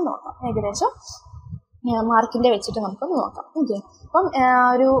എസ്റ്റിമേഷൻ ഒന്ന് നോക്കാം. ഏകദേശം മാർക്കിൻ്റെ വെച്ചിട്ട് നമുക്കൊന്ന് നോക്കാം. ഓക്കെ, അപ്പം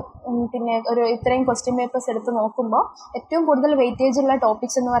ഒരു ഇത്രയും ക്വസ്റ്റ്യൻ പേപ്പേഴ്സ് എടുത്ത് നോക്കുമ്പോൾ ഏറ്റവും കൂടുതൽ വെയിറ്റേജ് ഉള്ള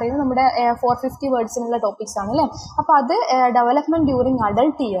ടോപ്പിക്സ് എന്ന് പറയുന്നത് നമ്മുടെ 450 വേർഡ്സിനുള്ള ടോപ്പിക്സ് ആണ് അല്ലേ. അപ്പോൾ അത് ഡെവലപ്മെൻറ്റ് ഡ്യൂറിങ്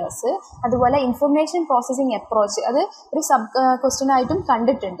അഡൾട്ട് ഇയേഴ്സ്, അതുപോലെ ഇൻഫർമേഷൻ പ്രോസസ്സിംഗ് അപ്രോച്ച്, അത് ഒരു സബ് ക്വസ്റ്റ്യൻ ആയിട്ടും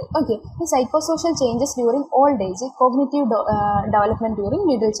കണ്ടിട്ടുണ്ട്. ഓക്കെ, ഈ psycho social changes during old age, cognitive development during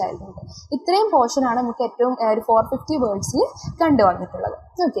middle childhood, ഇത്രയും പോർഷനാണ് നമുക്ക് ഏറ്റവും ഒരു 450 വേർഡ്സിൽ കണ്ടുവന്നിട്ടുള്ളത്.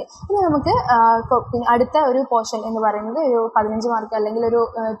 ഓക്കെ, ഇനി നമുക്ക് അടുത്ത ഒരു പോർഷൻ എന്ന് പറയുന്നത് ഒരു 15 മാർക്ക് അല്ലെങ്കിൽ ഒരു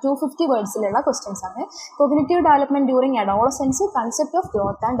 250 വേർഡ്സിലുള്ള ക്വസ്റ്റ്യൻസ് ആണ്. Cognitive development during adolescence, concept of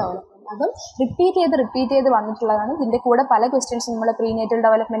growth and development, അതും റിപ്പീറ്റ് ചെയ്ത് വന്നിട്ടുള്ളതാണ്. ഇതിൻ്റെ കൂടെ പല ക്വസ്റ്റ്യൻസും നമ്മൾ പ്രീനേറ്റൽ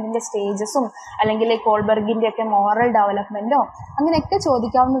ഡെവലപ്മെന്റിന്റെ സ്റ്റേജസും അല്ലെങ്കിൽ കോൾബർഗിന്റെ ഒക്കെ മോറൽ ഡെവലപ്മെന്റോ അങ്ങനെയൊക്കെ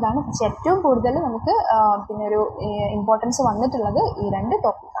ചോദിക്കാവുന്നതാണ്. പക്ഷെ ഏറ്റവും കൂടുതൽ നമുക്ക് ഒരു ഇമ്പോർട്ടൻസ് വന്നിട്ടുള്ളത് ഈ 2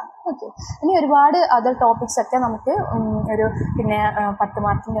 ടോപ്പിക്കാണ്. ഓക്കെ, ഇനി ഒരുപാട് അതർ ടോപ്പിക്സ് ഒക്കെ നമുക്ക് ഒരു 10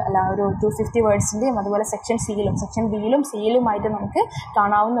 മാർക്കിൻ്റെ അല്ല ഒരു 250 വേർഡ്സിൻ്റെയും അതുപോലെ സെക്ഷൻ ബിയിലും സിയിലുമായിട്ട് നമുക്ക്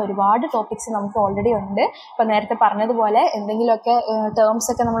കാണാവുന്ന ഒരുപാട് ടോപ്പിക്സ് നമുക്ക് ഓൾറെഡി ഉണ്ട്. ഇപ്പോൾ നേരത്തെ പറഞ്ഞതുപോലെ എന്തെങ്കിലുമൊക്കെ ടേംസ്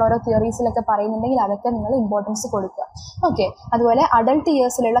ഒക്കെ നമ്മൾ ഓരോ തിയറീസിലൊക്കെ പറയുന്നുണ്ടെങ്കിൽ അതൊക്കെ നിങ്ങൾ ഇമ്പോർട്ടൻസ് കൊടുക്കുക. ഓക്കെ, അതുപോലെ അഡൾട്ട്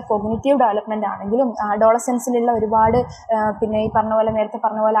ഇയേഴ്സിലുള്ള കോഗ്നിറ്റീവ് ഡെവലപ്മെന്റ് ആണെങ്കിലും അഡോളസൻസിലുള്ള ഒരുപാട് ഈ നേരത്തെ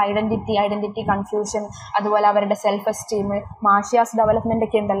പറഞ്ഞ പോലെ ഐഡന്റിറ്റി കൺഫ്യൂഷൻ, അതുപോലെ അവരുടെ സെൽഫ് എസ്റ്റീം, മാഷിയാസ് ഡെവലപ്മെന്റ്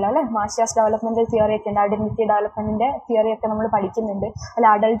ഒക്കെ ഉണ്ടല്ലോ അല്ലേ, മാഷിയാസ് ഡെവലപ്മെന്റൽ തിയറി ഒക്കെ ഉണ്ട്, ഐഡന്റിറ്റി ഡെവലപ്മെന്റിന്റെ തിയറി ഒക്കെ നമ്മൾ പഠിക്കുന്നുണ്ട്. അല്ല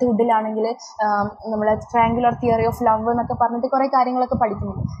അഡൾട്ട്ഹുഡിലാണെങ്കിൽ നമ്മൾ ട്രയാങ്കുലർ തിയറി ഓഫ് ലവ് എന്നൊക്കെ പറഞ്ഞിട്ട് കുറേ കാര്യങ്ങളൊക്കെ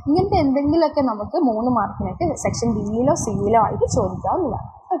പഠിക്കുന്നുണ്ട്. ഇങ്ങനത്തെ എന്തെങ്കിലുമൊക്കെ നമുക്ക് 3 മാർക്കിനൊക്കെ സെക്ഷൻ ബിയിലോ സിയിലോ ആയിട്ട് ചോദിക്കാവുന്നതാണ്.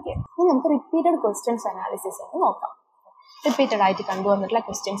 ഓക്കെ, ഇനി നമുക്ക് റിപ്പീറ്റഡ് ക്വസ്റ്റ്യൻസ് അനാലിസിസ് എന്ന് നോക്കാം. റിപ്പീറ്റഡ് ആയിട്ട് കണ്ടുവന്നിട്ടുള്ള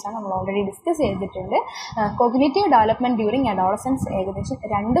ക്വസ്റ്റ്യൻസ് ആണ് നമ്മൾ ഓൾറെഡി ഡിസ്കസ് ചെയ്തിട്ടുണ്ട്. കോഗ്നിറ്റീവ് ഡെവലപ്മെന്റ് ഡ്യൂറിങ് അഡോളസൻസ് ഏകദേശം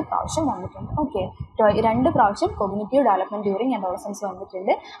 2 പ്രാവശ്യം വന്നിട്ടുണ്ട്. ഓക്കെ, 2 പ്രാവശ്യം കോഗ്നിറ്റീവ് ഡെവലപ്മെന്റ് ഡ്യൂറിങ് അഡോളസൻസ്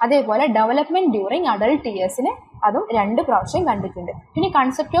വന്നിട്ടുണ്ട്. അതേപോലെ ഡെവലപ്മെന്റ് ഡ്യൂറിങ് അഡൾട്ട് ഇയേഴ്സിന് അതും 2 പ്രാവശ്യം കണ്ടിട്ടുണ്ട്. പിന്നെ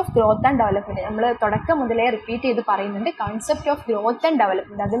concept of growth and development നമ്മൾ തുടക്കം മുതലേ റിപ്പീറ്റ് ചെയ്ത് പറയുന്നുണ്ട്. Concept of growth and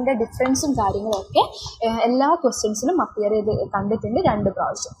development അതിൻ്റെ ഡിഫറൻസും കാര്യങ്ങളൊക്കെ എല്ലാ ക്വസ്റ്റ്യൻസിലും അപ്പിയർ ചെയ്ത് കണ്ടിട്ടുണ്ട് 2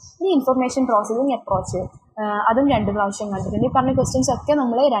 പ്രാവശ്യം. ഇനി ഇൻഫർമേഷൻ പ്രോസസ്സിംഗ് അപ്രോച്ച്, അതും 2 പ്രാവശ്യം കണ്ടിട്ടുണ്ട്. ഈ പറഞ്ഞ ക്വസ്റ്റ്യൻസ് ഒക്കെ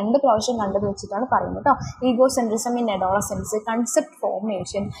നമ്മൾ 2 പ്രാവശ്യം കണ്ടത് വെച്ചിട്ടാണ് പറയുന്നത് കേട്ടോ. Ego centrism in Adolescence, concept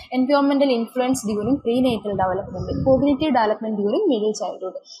formation, എൻവയോൺമെന്റൽ influence during prenatal development, cognitive development during middle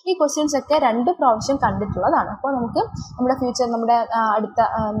childhood. ഈ ക്വസ്റ്റ്യൻസ് ഒക്കെ 2 പ്രാവശ്യം കണ്ടിട്ടുള്ളതാണ്. അപ്പോൾ നമുക്ക് നമ്മുടെ ഫ്യൂച്ചർ, നമ്മുടെ അടുത്ത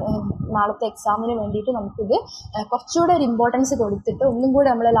നാളത്തെ എക്സാമിന് വേണ്ടിയിട്ട് നമുക്കിത് കുറച്ചുകൂടെ ഒരു ഇമ്പോർട്ടൻസ് കൊടുത്തിട്ട് ഒന്നും കൂടെ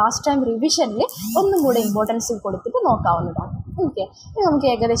നമ്മൾ ലാസ്റ്റ് ടൈം റിവിഷനിൽ ഒന്നും കൂടെ ഇമ്പോർട്ടൻസ് കൊടുത്തിട്ട് നോക്കാവുന്നതാണ്. ഓക്കെ, ഇനി നമുക്ക്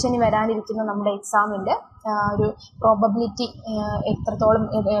ഏകദേശം ഇനി വരാനിരിക്കുന്ന നമ്മുടെ എക്സാമിൻ്റെ ഒരു പ്രോബബിലിറ്റി എത്രത്തോളം,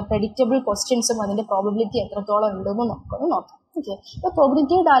 പ്രെഡിക്റ്റബിൾ ക്വസ്റ്റ്യൻസും അതിൻ്റെ പ്രോബബിലിറ്റി എത്രത്തോളം ഉണ്ടെന്ന് നോക്കാം. ഓക്കെ, ഇപ്പോൾ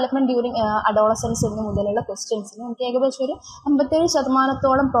കോഗ്നിറ്റീവ് ഡെവലപ്മെന്റ് ഡ്യൂറിങ് അഡോളസെൻസ് എന്ന് മുതലുള്ള ക്വസ്റ്റ്യൻസിന് നമുക്ക് ഏകദേശം ഒരു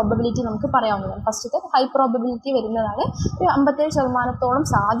 57% പ്രോബബിലിറ്റി നമുക്ക് പറയാവുന്നതാണ്. ഫസ്റ്റത്തെ ഹൈ പ്രോബബിലിറ്റി വരുന്നതാണ്. ഒരു 57%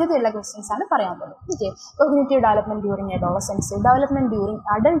 സാധ്യതയുള്ള ക്വസ്റ്റ്യൻസ് ആണ് പറയാവുന്നത്. Okay, cognitive development during Adolescence, development during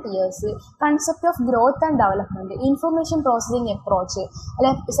adult years, concept of growth and development, information processing approach,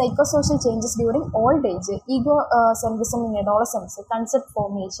 അല്ലെ psycho social changes during old age, ego centrism in Adolescence, concept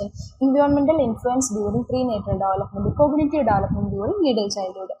formation, എൻവയോൺമെന്റൽ influence during prenatal development, cognitive development during middle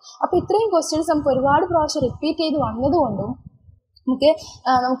childhood. അപ്പോൾ ഇത്രയും questions നമുക്ക് ഒരുപാട് പ്രാവശ്യം repeat ചെയ്ത് വന്നതുകൊണ്ടും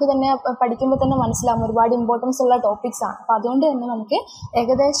നമുക്ക് തന്നെ പഠിക്കുമ്പോൾ തന്നെ മനസ്സിലാവും ഒരുപാട് ഇമ്പോർട്ടൻസ് ഉള്ള ടോപ്പിക്സ് ആണ്. അപ്പോൾ അതുകൊണ്ട് തന്നെ നമുക്ക്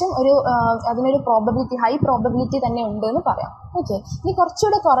ഏകദേശം ഒരു അതിനൊരു പ്രോബബിലിറ്റി, ഹൈ പ്രോബബിലിറ്റി തന്നെ ഉണ്ട് എന്ന് പറയാം. ഓക്കെ, ഇനി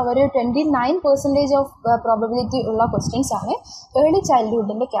കുറച്ചുകൂടെ കുറവ്, ഒരു 29% ഓഫ് പ്രോബബിലിറ്റി ഉള്ള ക്വസ്റ്റ്യൻസ് ആണ് ഏർലി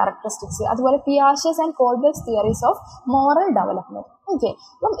ചൈൽഡ്ഹുഡിൻ്റെ ക്യാരക്ടറിസ്റ്റിക്സ്, അതുപോലെ പിയാഷസ് and Kohlberg's theories of moral development. Okay,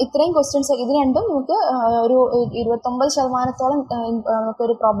 അപ്പം ഇത്രയും ക്വസ്റ്റ്യൻസ് ഇത് രണ്ടും നമുക്ക് ഒരു 29%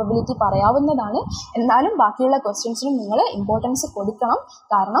 നമുക്കൊരു പ്രോബബിലിറ്റി പറയാവുന്നതാണ്. എന്നാലും ബാക്കിയുള്ള ക്വസ്റ്റ്യൻസിനും നിങ്ങൾ ഇമ്പോർട്ടൻസ് കൊടുക്കണം.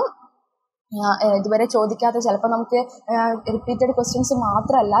 കാരണം ഇതുവരെ ചോദിക്കാത്ത, ചിലപ്പോൾ നമുക്ക് റിപ്പീറ്റഡ് ക്വസ്റ്റ്യൻസ്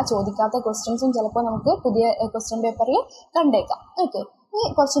മാത്രമല്ല, ചോദിക്കാത്ത ക്വസ്റ്റ്യൻസും ചിലപ്പോൾ നമുക്ക് പുതിയ ക്വസ്റ്റ്യൻ പേപ്പറിൽ കണ്ടേക്കാം. ഓക്കെ, ഇനി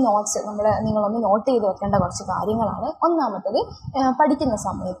കുറച്ച് നോട്ട്സ് നിങ്ങളൊന്ന് നോട്ട് ചെയ്ത് വെക്കേണ്ട കുറച്ച് കാര്യങ്ങളാണ്. ഒന്നാമത്തത്, പഠിക്കുന്ന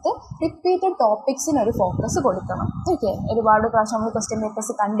സമയത്ത് റിപ്പീറ്റഡ് ടോപ്പിക്സിനൊരു ഫോക്കസ് കൊടുക്കണം. ഓക്കെ, ഒരുപാട് പ്രാവശ്യം നമ്മൾ ക്വസ്റ്റ്യൻ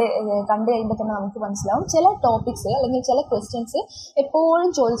പേപ്പേഴ്സ് കണ്ട് കഴിയുമ്പോൾ തന്നെ നമുക്ക് മനസ്സിലാവും ചില ടോപ്പിക്സ് അല്ലെങ്കിൽ ചില ക്വസ്റ്റ്യൻസ് എപ്പോഴും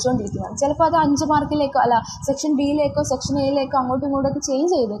ചോദിച്ചുകൊണ്ടിരിക്കുന്നതാണ്. ചിലപ്പോൾ അത് 5 മാർക്കിലേക്കോ അല്ല സെക്ഷൻ ബിയിലേക്കോ സെക്ഷൻ എയിലേക്കോ അങ്ങോട്ടും ഇങ്ങോട്ടൊക്കെ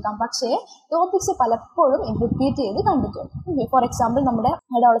ചേഞ്ച് ചെയ്തേക്കാം. പക്ഷേ ടോപ്പിക്സ് പലപ്പോഴും റിപ്പീറ്റ് ചെയ്ത് കണ്ടിട്ടുണ്ട്. ഫോർ എക്സാമ്പിൾ, നമ്മുടെ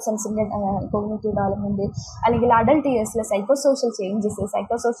അഡോളസെൻസിൻ്റെ കോഗ്നിറ്റീവ് ഡെവലപ്മെന്റ്, അല്ലെങ്കിൽ adult ഇയേഴ്സിലെ psycho social changes,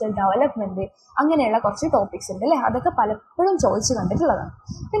 psycho social development, അങ്ങനെയുള്ള കുറച്ച് ടോപ്പിക്സ് ഉണ്ട് അല്ലേ, അതൊക്കെ പലപ്പോഴും ചോദിച്ചു കണ്ടിട്ടുള്ളതാണ്.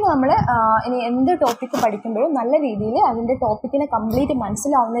 പിന്നെ നമ്മൾ ഇനി എന്ത് ടോപ്പിക്ക് പഠിക്കുമ്പോഴും നല്ല രീതിയിൽ അതിൻ്റെ ടോപ്പിക്കിനെ കംപ്ലീറ്റ്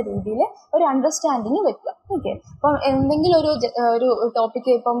മനസ്സിലാവുന്ന രീതിയിൽ ഒരു അണ്ടർസ്റ്റാൻഡിങ് വെക്കുക. ഓക്കെ, അപ്പം എന്തെങ്കിലും ഒരു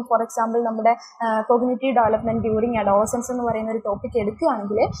ടോപ്പിക്ക്, ഇപ്പം ഫോർ എക്സാമ്പിൾ നമ്മുടെ കോഗ്നിറ്റീവ് ഡെവലപ്മെന്റ് ഡ്യൂറിങ് അഡോളസെൻസ് എന്ന് പറയുന്ന ഒരു ടോപ്പിക്ക്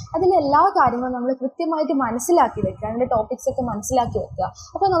എടുക്കുകയാണെങ്കിൽ അതിലെ എല്ലാ കാര്യങ്ങളും നമ്മൾ കൃത്യമായിട്ട് മനസ്സിലാക്കി വെക്കുക, അതിൻ്റെ ടോപ്പിക്സ് ഒക്കെ മനസ്സിലാക്കി വെക്കുക.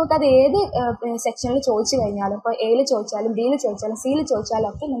 അപ്പോൾ നമുക്കത് ഏത് സെക്ഷനിൽ ചോദിച്ചു കഴിഞ്ഞാലും, ഇപ്പോൾ എയിൽ ചോദിച്ചാലും ബിയിൽ ചോദിച്ചാലും സിയിൽ ചോദിച്ചാലും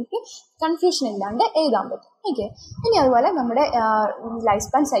ഒക്കെ നമുക്ക് കൺഫ്യൂഷൻ ഇല്ലാണ്ട് എഴുതാൻ പറ്റും. ഓക്കെ, ഇനി അതുപോലെ നമ്മുടെ ലൈഫ്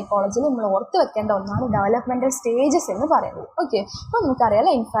സ്പാൻ സൈക്കോളജിയിൽ നമ്മൾ ഓർത്ത് വെക്കേണ്ട ഒന്നാണ് ഡെവലപ്മെന്റൽ സ്റ്റേജസ് എന്ന് പറയുന്നത്. ഓക്കെ, അപ്പോൾ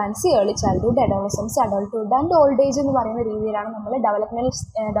നമുക്കറിയാലോ infancy, early childhood, Adolescence, adulthood and old age എന്ന് പറയുന്ന രീതിയിലാണ് നമ്മൾ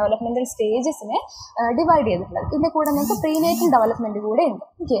ഡെവലപ്മെന്റൽ സ്റ്റേജസിനെ ഡിവൈഡ് ചെയ്തിട്ടുള്ളത്. ഇതിൻ്റെ കൂടെ നമുക്ക് പ്രീനേറ്റൽ ഡെവലപ്മെന്റ് കൂടെ ഉണ്ട്.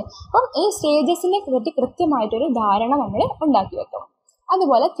 ഓക്കെ, അപ്പം ഈ സ്റ്റേജസിനെ പറ്റി കൃത്യമായിട്ടൊരു ധാരണ നമ്മൾ ഉണ്ടാക്കി വെക്കണം.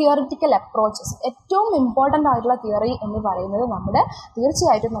 അതുപോലെ തിയറിറ്റിക്കൽ അപ്രോച്ചസ്, ഏറ്റവും ഇമ്പോർട്ടൻ്റ് ആയിട്ടുള്ള തിയറി എന്ന് പറയുന്നത്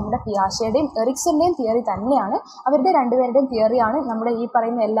തീർച്ചയായിട്ടും നമ്മുടെ പിയാഷയുടെയും എറിക്സൻ്റെയും തിയറി തന്നെയാണ്. അവരുടെ രണ്ടുപേരുടെയും തിയറിയാണ് നമ്മുടെ ഈ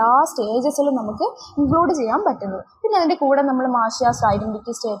പറയുന്ന എല്ലാ സ്റ്റേജസിലും നമുക്ക് ഇൻക്ലൂഡ് ചെയ്യാൻ പറ്റുന്നത്. പിന്നെ അതിൻ്റെ കൂടെ നമ്മൾ മാർഷ്യാസ്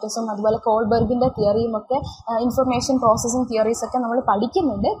ഐഡൻറ്റിറ്റി സ്റ്റേറ്റസും അതുപോലെ കോൾബർഗിൻ്റെ തിയറിയും ഒക്കെ, ഇൻഫർമേഷൻ പ്രോസസ്സിംഗ് തിയറീസ് ഒക്കെ നമ്മൾ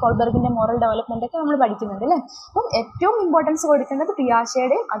പഠിക്കുന്നുണ്ട്. കോൾബർഗിൻ്റെ മോറൽ ഡെവലപ്മെൻ്റ് ഒക്കെ നമ്മൾ പഠിക്കുന്നുണ്ട് അല്ലേ. അപ്പം ഏറ്റവും ഇമ്പോർട്ടൻസ് കൊടുക്കേണ്ടത്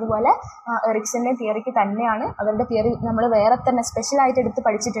പിയാഷയുടെയും അതുപോലെ എറിക്സൻ്റെയും തിയറിക്ക് തന്നെയാണ്. അവരുടെ തിയറി നമ്മൾ വേറെ തന്നെ സ്പെഷ്യലായിട്ട് എടുത്ത്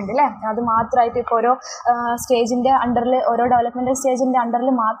പഠിച്ചിട്ടുണ്ട് അല്ലേ. അത് മാത്രമായിട്ട് ഇപ്പോൾ ഓരോ സ്റ്റേജിൻ്റെ അണ്ടറിൽ, ഓരോ ഡെവലപ്മെൻറ്റൽ സ്റ്റേജിൻ്റെ അണ്ടറിൽ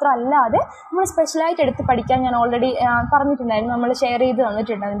മാത്രമല്ലാതെ നമ്മൾ സ്പെഷ്യലായിട്ട് എടുത്ത് പഠിക്കാൻ ഞാൻ ഓൾറെഡി പറഞ്ഞിട്ടുണ്ടായിരുന്നു. നമ്മൾ ഷെയർ ചെയ്ത്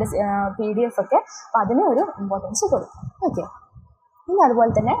തന്നിട്ടുണ്ട് അതിൻ്റെ PDF ഒക്കെ. അപ്പോൾ അതിന് ഒരു ഇമ്പോർട്ടൻസ് കൊടുക്കും. ഓക്കെ, ഇനി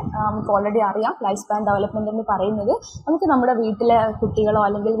അതുപോലെ തന്നെ നമുക്ക് ഓൾറെഡി അറിയാം ലൈഫ് സ്പാൻ ഡെവലപ്മെന്റ് എന്ന് പറയുന്നത് നമുക്ക് നമ്മുടെ വീട്ടിലെ കുട്ടികളോ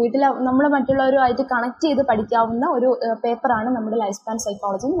അല്ലെങ്കിൽ വീട്ടിലെ നമ്മൾ മറ്റുള്ളവരുമായിട്ട് കണക്ട് ചെയ്ത് പഠിക്കാവുന്ന ഒരു പേപ്പറാണ് നമ്മുടെ ലൈഫ് സ്പാൻ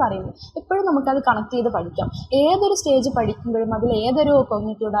സൈക്കോളജി എന്ന് പറയുന്നത്. എപ്പോഴും നമുക്കത് കണക്ട് ചെയ്ത് പഠിക്കാം. ഏതൊരു സ്റ്റേജ് പഠിക്കുമ്പോഴും അതിൽ ഏതൊരു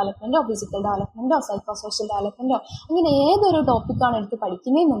കോഗ്നിറ്റീവ് ഡെവലപ്മെന്റോ ഫിസിക്കൽ ഡെവലപ്മെന്റോ സൈക്കോ സോഷ്യൽ ഡെവലപ്മെന്റോ അങ്ങനെ ഏതൊരു ടോപ്പിക്കാണ് എടുത്ത്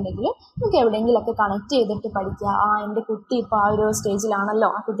പഠിക്കുന്നതെന്നുണ്ടെങ്കിലും നമുക്ക് എവിടെയെങ്കിലുമൊക്കെ കണക്ട് ചെയ്തിട്ട് പഠിക്കുക. എൻ്റെ കുട്ടി ഇപ്പോൾ ആ ഒരു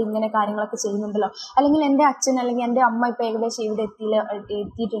സ്റ്റേജിലാണല്ലോ, ആ കുട്ടി ഇങ്ങനെ കാര്യങ്ങളൊക്കെ ചെയ്യുന്നുണ്ടല്ലോ, അല്ലെങ്കിൽ എൻ്റെ അച്ഛൻ അല്ലെങ്കിൽ എൻ്റെ അമ്മ ഇപ്പോൾ ഏകദേശം ഇവിടെ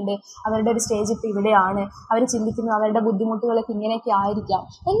എത്തിയിട്ടുണ്ട്, അവരുടെ ഒരു സ്റ്റേജ് ഇപ്പോൾ ഇവിടെയാണ്, അവർ ചിന്തിക്കുന്നു അവരുടെ ബുദ്ധിമുട്ടുകളൊക്കെ ഇങ്ങനെയൊക്കെ ആയിരിക്കാം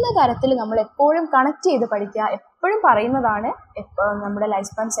എന്ന തരത്തിൽ നമ്മൾ എപ്പോഴും കണക്ട് ചെയ്ത് പഠിക്കുക. എപ്പോഴും പറയുന്നതാണ്, നമ്മുടെ ലൈഫ്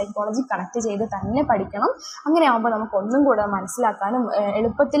സ്പാൻ സൈക്കോളജി കണക്ട് ചെയ്ത് തന്നെ പഠിക്കണം. അങ്ങനെ ആകുമ്പോൾ നമുക്ക് ഒന്നും കൂടെ മനസ്സിലാക്കാനും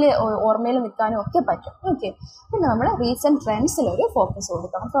എളുപ്പത്തിൽ ഓർമ്മയിൽ നിൽക്കാനും ഒക്കെ പറ്റും. ഓക്കെ, പിന്നെ നമ്മൾ റീസെൻറ്റ് ട്രെൻഡ്സിലൊരു ഫോക്കസ്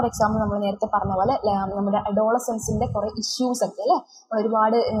കൊടുക്കണം. ഫോർ എക്സാമ്പിൾ നമ്മൾ നേരത്തെ പറഞ്ഞ പോലെ നമ്മുടെ അഡോളസൻസിൻ്റെ കുറേ ഇഷ്യൂസൊക്കെ അല്ലേ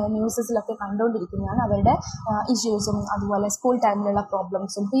ഒരുപാട് ന്യൂസസിലൊക്കെ കണ്ടുകൊണ്ടിരിക്കുന്നതാണ്. അവരുടെ ഇഷ്യൂസും അതുപോലെ സ്കൂൾ ടൈമിലുള്ള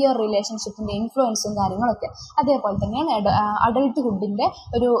പ്രോബ്ലംസും പിയർ റിലേഷൻഷിപ്പിൻ്റെ ഇൻഫ്ലുവൻസും കാര്യങ്ങളൊക്കെ. അതേപോലെ തന്നെയാണ് അഡൾട്ട്ഹുഡിൻ്റെ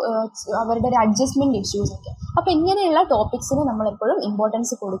അവരുടെ ഒരു അഡ്ജസ്റ്റ്മെൻറ്റ് ഇഷ്യൂസൊക്കെ. അപ്പോൾ ഇങ്ങനെയുള്ള ടോപ്പിക്സിന് നമ്മളെപ്പോഴും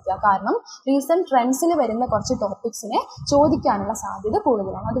ഇമ്പോർട്ടൻസ് കൊടുക്കുക. കാരണം റീസെൻറ്റ് ട്രെൻഡ്സിൽ വരുന്ന കുറച്ച് ടോപ്പിക്സിനെ ചോദിക്കാനുള്ള സാധ്യത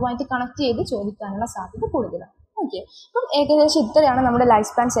കൂടുതലാണ്, അതുമായിട്ട് കണക്ട് ചെയ്ത് ചോദിക്കാനുള്ള സാധ്യത കൂടുതലാണ്. ഓക്കെ, അപ്പം ഏകദേശം ഇത്രയാണ് നമ്മുടെ ലൈഫ്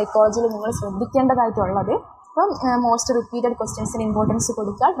സ്പാൻ സൈക്കോളജിയിൽ നിങ്ങൾ ശ്രദ്ധിക്കേണ്ടതായിട്ടുള്ളത്. അപ്പം മോസ്റ്റ് റിപ്പീറ്റഡ് ക്വസ്റ്റ്യൻസിന് ഇമ്പോർട്ടൻസ്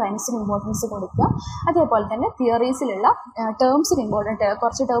കൊടുക്കുക, ട്രെൻഡ്സിന് ഇമ്പോർട്ടൻസ് കൊടുക്കുക, അതേപോലെ തന്നെ തിയറീസിലുള്ള ടേംസിന്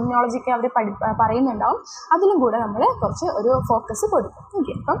കുറച്ച് ടെർമിനോളജിക്ക് അവർ പറയുന്നുണ്ടാവും, അതിലും കൂടെ നമ്മൾ കുറച്ച് ഒരു ഫോക്കസ് കൊടുക്കും.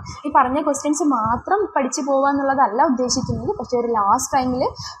 ഓക്കെ, അപ്പം ഈ പറഞ്ഞ ക്വസ്റ്റ്യൻസ് മാത്രം പഠിച്ചു പോകുക എന്നുള്ളതല്ല ഉദ്ദേശിക്കുന്നത്. പക്ഷേ ഒരു ലാസ്റ്റ് ടൈമിൽ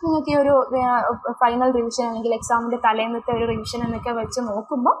നിങ്ങൾക്ക് ഈ ഒരു ഫൈനൽ റിവിഷൻ അല്ലെങ്കിൽ എക്സാമിൻ്റെ തലേന്നത്തെ ഒരു റിവിഷൻ എന്നൊക്കെ വെച്ച്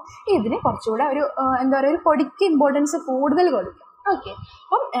നോക്കുമ്പോൾ ഇതിന് കുറച്ചുകൂടെ ഒരു എന്താ പറയുക ഒരു പൊടിക്ക് ഇമ്പോർട്ടൻസ് കൂടുതൽ കൊടുക്കും. ഓക്കെ,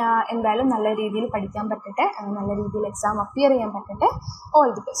 അപ്പം എന്തായാലും നല്ല രീതിയിൽ പഠിക്കാൻ പറ്റട്ടെ, നല്ല രീതിയിൽ എക്സാം അപ്പിയർ ചെയ്യാൻ പറ്റട്ടെ. All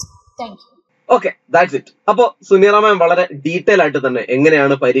the best. Thank you. Okay, that's it. അപ്പോൾ സുനീറ മാം വളരെ ഡീറ്റെയിൽ ആയിട്ട് തന്നെ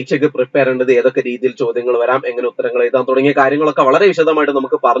എങ്ങനെയാണ് പരീക്ഷയ്ക്ക് പ്രിപ്പയർ ചെയ്യേണ്ടത്, ഏതൊക്കെ രീതിയിൽ ചോദ്യങ്ങൾ വരാം, എങ്ങനെ ഉത്തരങ്ങൾ എഴുതാൻ തുടങ്ങിയ കാര്യങ്ങളൊക്കെ വളരെ വിശദമായിട്ട്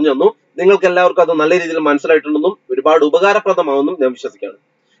നമുക്ക് പറഞ്ഞു തന്നു. നിങ്ങൾക്ക് എല്ലാവർക്കും അത് നല്ല രീതിയിൽ മനസ്സിലായിട്ടുണ്ടെന്നും ഒരുപാട് ഉപകാരപ്രദമാവുമെന്നും ഞാൻ വിശ്വസിക്കുകയാണ്.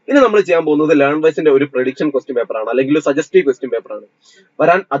 ഇനി നമ്മൾ ചെയ്യാൻ പോകുന്നത് ലേൺവൈസിന്റെ ഒരു പ്രഡിക്ഷൻ ക്വസ്റ്റ്യൻ പേപ്പറാണ്, അല്ലെങ്കിൽ ഒരു സജസ്റ്റീവ് ക്വസ്റ്റ്യൻ പേപ്പറാണ്.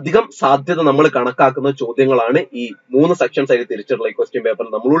 വരാൻ അധികം സാധ്യത നമ്മൾ കണക്കാക്കുന്ന ചോദ്യങ്ങളാണ് ഈ 3 സെക്ഷൻസ് ആയിട്ട് തിരിച്ചിട്ടുള്ള ഈ ക്വസ്റ്റ്യൻ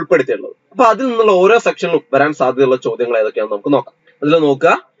പേപ്പറിൽ നമ്മൾ ഉൾപ്പെടുത്തിയിട്ടുള്ളത്. അപ്പൊ അതിൽ നിന്നുള്ള ഓരോ സെക്ഷനിലും വരാൻ സാധ്യതയുള്ള ചോദ്യങ്ങൾ ഏതൊക്കെയാണെന്ന് നമുക്ക് നോക്കാം. അതിൽ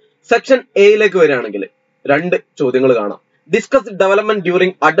നോക്കുക, സെക്ഷൻ എയിലേക്ക് വരികയാണെങ്കിൽ 2 ചോദ്യങ്ങൾ കാണാം. Discuss development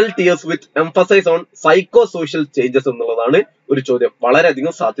during adult years with emphasise on psycho social changes എന്നുള്ളതാണ് ഒരു ചോദ്യം.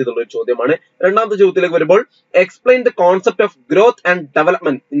 വളരെയധികം സാധ്യതയുള്ള ഒരു ചോദ്യമാണ്. രണ്ടാമത്തെ ചോദ്യത്തിലേക്ക് വരുമ്പോൾ explain the concept of growth and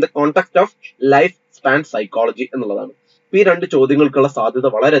development in the context of life span psychology എന്നുള്ളതാണ്. ഈ 2 ചോദ്യങ്ങൾക്കുള്ള സാധ്യത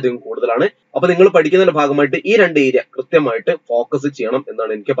വളരെയധികം കൂടുതലാണ്. അപ്പൊ നിങ്ങൾ പഠിക്കുന്നതിന്റെ ഭാഗമായിട്ട് ഈ 2 ഏരിയ കൃത്യമായിട്ട് ഫോക്കസ് ചെയ്യണം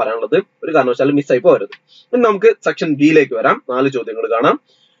എന്നാണ് എനിക്ക് പറയാനുള്ളത്. ഒരു കാരണവശാലും മിസ്സായി പോകരുത്. ഇനി നമുക്ക് സെക്ഷൻ ബിയിലേക്ക് വരാം. 4 ചോദ്യങ്ങൾ കാണാം.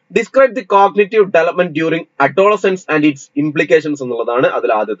 Describe the cognitive development during adolescence and it's implications എന്നുള്ളതാണ് അതിൽ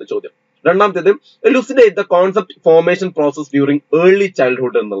ആദ്യത്തെ ചോദ്യം. രണ്ടാമത്തേത് എലുസിഡേറ്റ് the concept formation process during early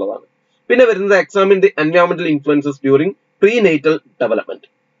childhood എന്നുള്ളതാണ്. പിന്നെ വരുന്നത് examine the എൻവയോൺമെന്റൽ influences during prenatal development.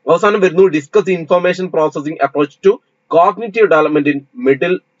 അവസാനം വരുന്നു discuss the information processing approach to cognitive development in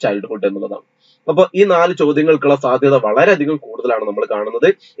middle childhood എന്നുള്ളതാണ്. അപ്പൊ ഈ 4 ചോദ്യങ്ങൾക്കുള്ള സാധ്യത വളരെയധികം കൂടുതലാണ് നമ്മൾ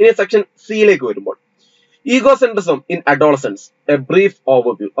കാണുന്നത്. ഇനി സെക്ഷൻ സിയിലേക്ക് വരുമ്പോൾ egocentrism in adolescence A brief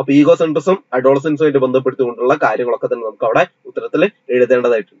overview. അപ്പൊ ഈഗോസെൻട്രിസം അഡോളസൻസുമായിട്ട് ബന്ധപ്പെടുത്തിക്കൊണ്ടുള്ള കാര്യങ്ങളൊക്കെ തന്നെ നമുക്ക് അവിടെ ഉത്തരത്തിൽ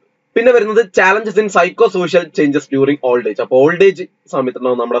എഴുതേണ്ടതായിട്ടുണ്ട്. പിന്നെ വരുന്നത് challenges in psycho social changes during old age. അപ്പൊ ഓൾഡ് ഏജ്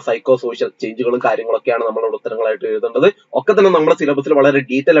സമയത്തുണ്ടാവും നമ്മുടെ സൈക്കോ സോഷ്യൽ ചേഞ്ചുകളും കാര്യങ്ങളൊക്കെയാണ് നമ്മളോട് ഉത്തരങ്ങളായിട്ട് എഴുതേണ്ടത്. ഒക്കെ തന്നെ നമ്മുടെ സിലബസിൽ വളരെ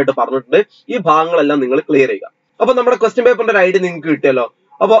ഡീറ്റെയിൽ ആയിട്ട് പറഞ്ഞിട്ടുണ്ട്. ഈ ഭാഗങ്ങളെല്ലാം നിങ്ങൾ ക്ലിയർ ചെയ്യുക. അപ്പൊ നമ്മുടെ ക്വസ്റ്റ്യൻ പേപ്പറിന്റെ ഒരു ഐഡിയ നിങ്ങൾക്ക് കിട്ടിയല്ലോ.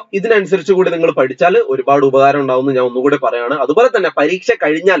 അപ്പൊ ഇതിനനുസരിച്ച് കൂടി നിങ്ങൾ പഠിച്ചാൽ ഒരുപാട് ഉപകാരം ഉണ്ടാവും എന്ന് ഞാൻ ഒന്നുകൂടി പറയാണ്. അതുപോലെ തന്നെ പരീക്ഷ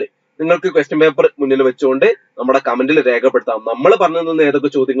കഴിഞ്ഞാൽ നിങ്ങൾക്ക് ക്വസ്റ്റ്യൻ പേപ്പർ മുന്നിൽ വെച്ചുകൊണ്ട് നമ്മുടെ കമന്റിൽ രേഖപ്പെടുത്താം. നമ്മൾ പറഞ്ഞു തന്ന ഏതൊക്കെ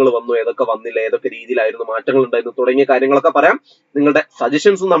ചോദ്യങ്ങൾ വന്നു, ഏതൊക്കെ വന്നില്ല, ഏതൊക്കെ രീതിയിലായിരുന്നു മാറ്റങ്ങൾ ഉണ്ടായിരുന്നു തുടങ്ങിയ കാര്യങ്ങളൊക്കെ പറയാം. നിങ്ങളുടെ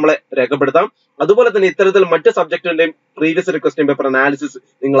സജഷൻസും നമ്മളെ രേഖപ്പെടുത്താം. അതുപോലെ തന്നെ ഇത്തരത്തിൽ മറ്റ് സബ്ജക്റ്റിന്റെയും പ്രീവിയസ് ക്വസ്റ്റ്യൻ പേപ്പർ അനാലിസിസ്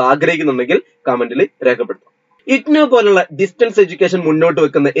നിങ്ങൾ ആഗ്രഹിക്കുന്നുണ്ടെങ്കിൽ കമന്റിൽ രേഖപ്പെടുത്താം. IGNOU പോലുള്ള ഡിസ്റ്റൻസ് എഡ്യൂക്കേഷൻ മുന്നോട്ട്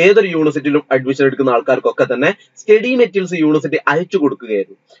വെക്കുന്ന ഏതൊരു യൂണിവേഴ്സിറ്റിയിലും അഡ്മിഷൻ എടുക്കുന്ന ആൾക്കാർക്കൊക്കെ തന്നെ സ്റ്റഡി മെറ്റീരിയൽസ് യൂണിവേഴ്സിറ്റി അയച്ചു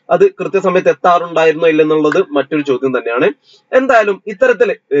കൊടുക്കുകയായിരുന്നു. അത് കൃത്യസമയത്ത് എത്താറുണ്ടായിരുന്നോ ഇല്ലെന്നുള്ളത് മറ്റൊരു ചോദ്യം തന്നെയാണ്. എന്തായാലും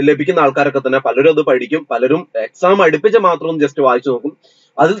ഇത്തരത്തിൽ ലഭിക്കുന്ന ആൾക്കാരൊക്കെ തന്നെ പലരും അത് പഠിക്കും, പലരും എക്സാം അടുപ്പിച്ച് മാത്രം ജസ്റ്റ് വായിച്ചു നോക്കും.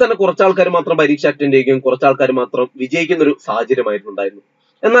 അതിൽ തന്നെ കുറച്ച് ആൾക്കാർ മാത്രം പരീക്ഷ അറ്റൻഡ് ചെയ്യുകയും കുറച്ച് ആൾക്കാർ മാത്രം വിജയിക്കുന്ന ഒരു സാഹചര്യമായിരുന്നു ഉണ്ടായിരുന്നു.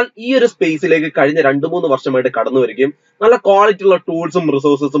 എന്നാൽ ഈ ഒരു സ്പേസിലേക്ക് കഴിഞ്ഞ 2-3 വർഷമായിട്ട് കടന്നു വരികയും നല്ല ക്വാളിറ്റി ഉള്ള ടൂൾസും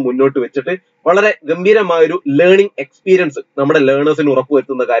റിസോഴ്സസും മുന്നോട്ട് വെച്ചിട്ട് വളരെ ഗംഭീരമായ ഒരു ലേണിംഗ് എക്സ്പീരിയൻസ് നമ്മുടെ ലേണേഴ്സിന്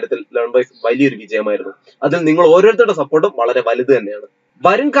ഉറപ്പുവരുത്തുന്ന കാര്യത്തിൽ ലേൺവൈസ് വലിയൊരു വിജയമായിരുന്നു. അതിൽ നിങ്ങൾ ഓരോരുത്തരുടെ സപ്പോർട്ടും വളരെ വലുത് തന്നെയാണ്.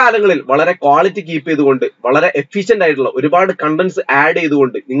 വരും കാലങ്ങളിൽ വളരെ ക്വാളിറ്റി കീപ്പ് ചെയ്തുകൊണ്ട് വളരെ എഫിഷ്യന്റ് ആയിട്ടുള്ള ഒരുപാട് കണ്ടന്റ്സ് ആഡ്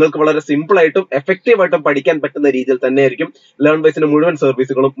ചെയ്തുകൊണ്ട് നിങ്ങൾക്ക് വളരെ സിമ്പിൾ ആയിട്ടും എഫക്റ്റീവ് ആയിട്ടും പഠിക്കാൻ പറ്റുന്ന രീതിയിൽ തന്നെയായിരിക്കും ലേൺവൈസിന്റെ മുഴുവൻ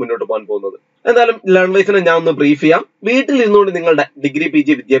സർവീസുകളും മുന്നോട്ട് പോകാൻ പോകുന്നത്. എന്തായാലും ലേൺവൈസിനെ ഞാൻ ഒന്ന് ബ്രീഫ് ചെയ്യാം. വീട്ടിൽ ഇരുന്നുകൊണ്ട് നിങ്ങളുടെ ഡിഗ്രി PG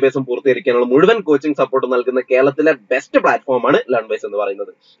വിദ്യാഭ്യാസം പൂർത്തീകരിക്കാനുള്ള മുഴുവൻ കോച്ചിങ് സപ്പോർട്ട് നൽകുന്ന കേരളത്തിലെ ബെസ്റ്റ് പ്ലാറ്റ്ഫോമാണ് ലേൺവൈസ് എന്ന്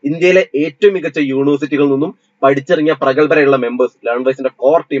പറയുന്നത്. ഇന്ത്യയിലെ ഏറ്റവും മികച്ച യൂണിവേഴ്സിറ്റികളിൽ നിന്നും പഠിച്ചിറങ്ങിയ പ്രഗത്ഭരായുള്ള മെമ്പേഴ്സ് ലേൺവൈസിന്റെ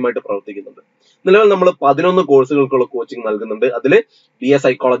കോർ ടീമായിട്ട് പ്രവർത്തിക്കുന്നുണ്ട്. നിലവിൽ നമ്മൾ 11 കോഴ്സുകൾക്കുള്ള കോച്ചിങ് നൽകുന്നുണ്ട്. അതിൽ BA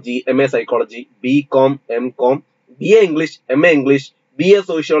psychology, MA psychology, BCom, MCom, BA English, MA English, BA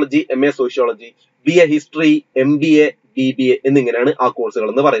sociology, MA sociology, BA history, MBA, BBA എന്നിങ്ങനെയാണ് ആ കോഴ്സുകൾ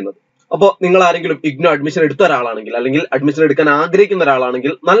എന്ന് പറയുന്നത്. അപ്പോൾ നിങ്ങൾ ആരെങ്കിലും IGNOU അഡ്മിഷൻ എടുത്ത ഒരാളാണെങ്കിൽ അല്ലെങ്കിൽ അഡ്മിഷൻ എടുക്കാൻ ആഗ്രഹിക്കുന്ന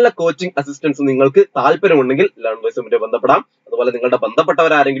ഒരാളാണെങ്കിൽ നല്ല കോച്ചിങ് അസിസ്റ്റൻസ് നിങ്ങൾക്ക് താല്പര്യമുണ്ടെങ്കിൽ ലേൺവൈസുമായി ബന്ധപ്പെടാം. അതുപോലെ നിങ്ങളുടെ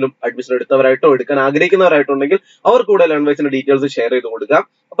ബന്ധപ്പെട്ടവരാരെങ്കിലും അഡ്മിഷൻ എടുത്തവരായിട്ടോ എടുക്കാൻ ആഗ്രഹിക്കുന്നവരായിട്ടോ ഉണ്ടെങ്കിൽ അവർ കൂടെ ലേൺവൈസിന്റെ ഡീറ്റെയിൽസ് ഷെയർ ചെയ്ത് കൊടുക്കുക.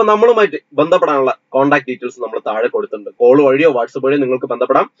 അപ്പൊ നമ്മളുമായിട്ട് ബന്ധപ്പെടാനുള്ള കോൺടാക്ട് ഡീറ്റെയിൽസ് നമ്മൾ താഴെ കൊടുത്തിട്ടുണ്ട്. കോൾ വഴിയോ വാട്സപ്പ് വഴിയോ നിങ്ങൾക്ക്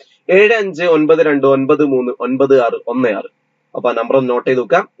ബന്ധപ്പെടാം. 7592293996. അപ്പൊ നമ്പർ ഒന്ന് നോട്ട് ചെയ്ത്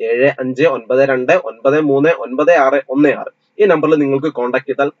വെക്കാം. 7592939616. ഈ നമ്പറിൽ നിങ്ങൾക്ക് കോൺടാക്ട്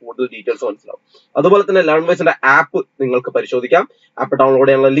ചെയ്താൽ കൂടുതൽ ഡീറ്റെയിൽസ് മനസ്സിലാവും. അതുപോലെ തന്നെ ലേൺവൈസിന്റെ ആപ്പ് നിങ്ങൾക്ക് പരിശോധിക്കാം. ആപ്പ് ഡൗൺലോഡ്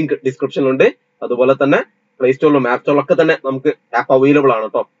ചെയ്യാനുള്ള ലിങ്ക് ഡിസ്ക്രിപ്ഷനിലുണ്ട്. അതുപോലെ തന്നെ പ്ലേ സ്റ്റോറിലും ആപ്പ് സ്റ്റോറിലും ഒക്കെ തന്നെ നമുക്ക് ആപ്പ് അവൈലബിൾ ആണ്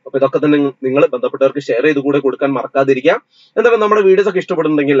കേട്ടോ. അപ്പൊ ഇതൊക്കെ തന്നെ നിങ്ങൾ ബന്ധപ്പെട്ടവർക്ക് ഷെയർ ചെയ്ത് കൂടെ കൊടുക്കാൻ മറക്കാതിരിക്കുക. എന്തായാലും നമ്മുടെ വീഡിയോസ് ഒക്കെ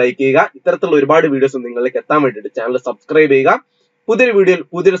ഇഷ്ടപ്പെടുന്നുണ്ടെങ്കിൽ ലൈക്ക് ചെയ്യുക. ഇത്തരത്തിലുള്ള ഒരുപാട് വീഡിയോസ് നിങ്ങളിലേക്ക് എത്താൻ വേണ്ടിയിട്ട് ചാനൽ സബ്സ്ക്രൈബ് ചെയ്യുക. പുതിയൊരു വീഡിയോയിൽ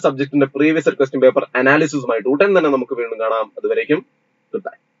പുതിയൊരു സബ്ജക്റ്റിന്റെ പ്രീവിയസ് ക്വസ്റ്റ്യൻ പേപ്പർ അനാലിസിസുമായിട്ട് ഉടൻ തന്നെ നമുക്ക് വീണ്ടും കാണാം. അതുവരേക്കും ഗുഡ്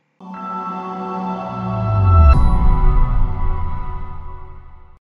ബൈ.